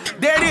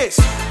 There it is.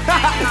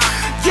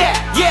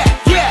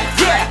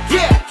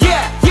 Yeah.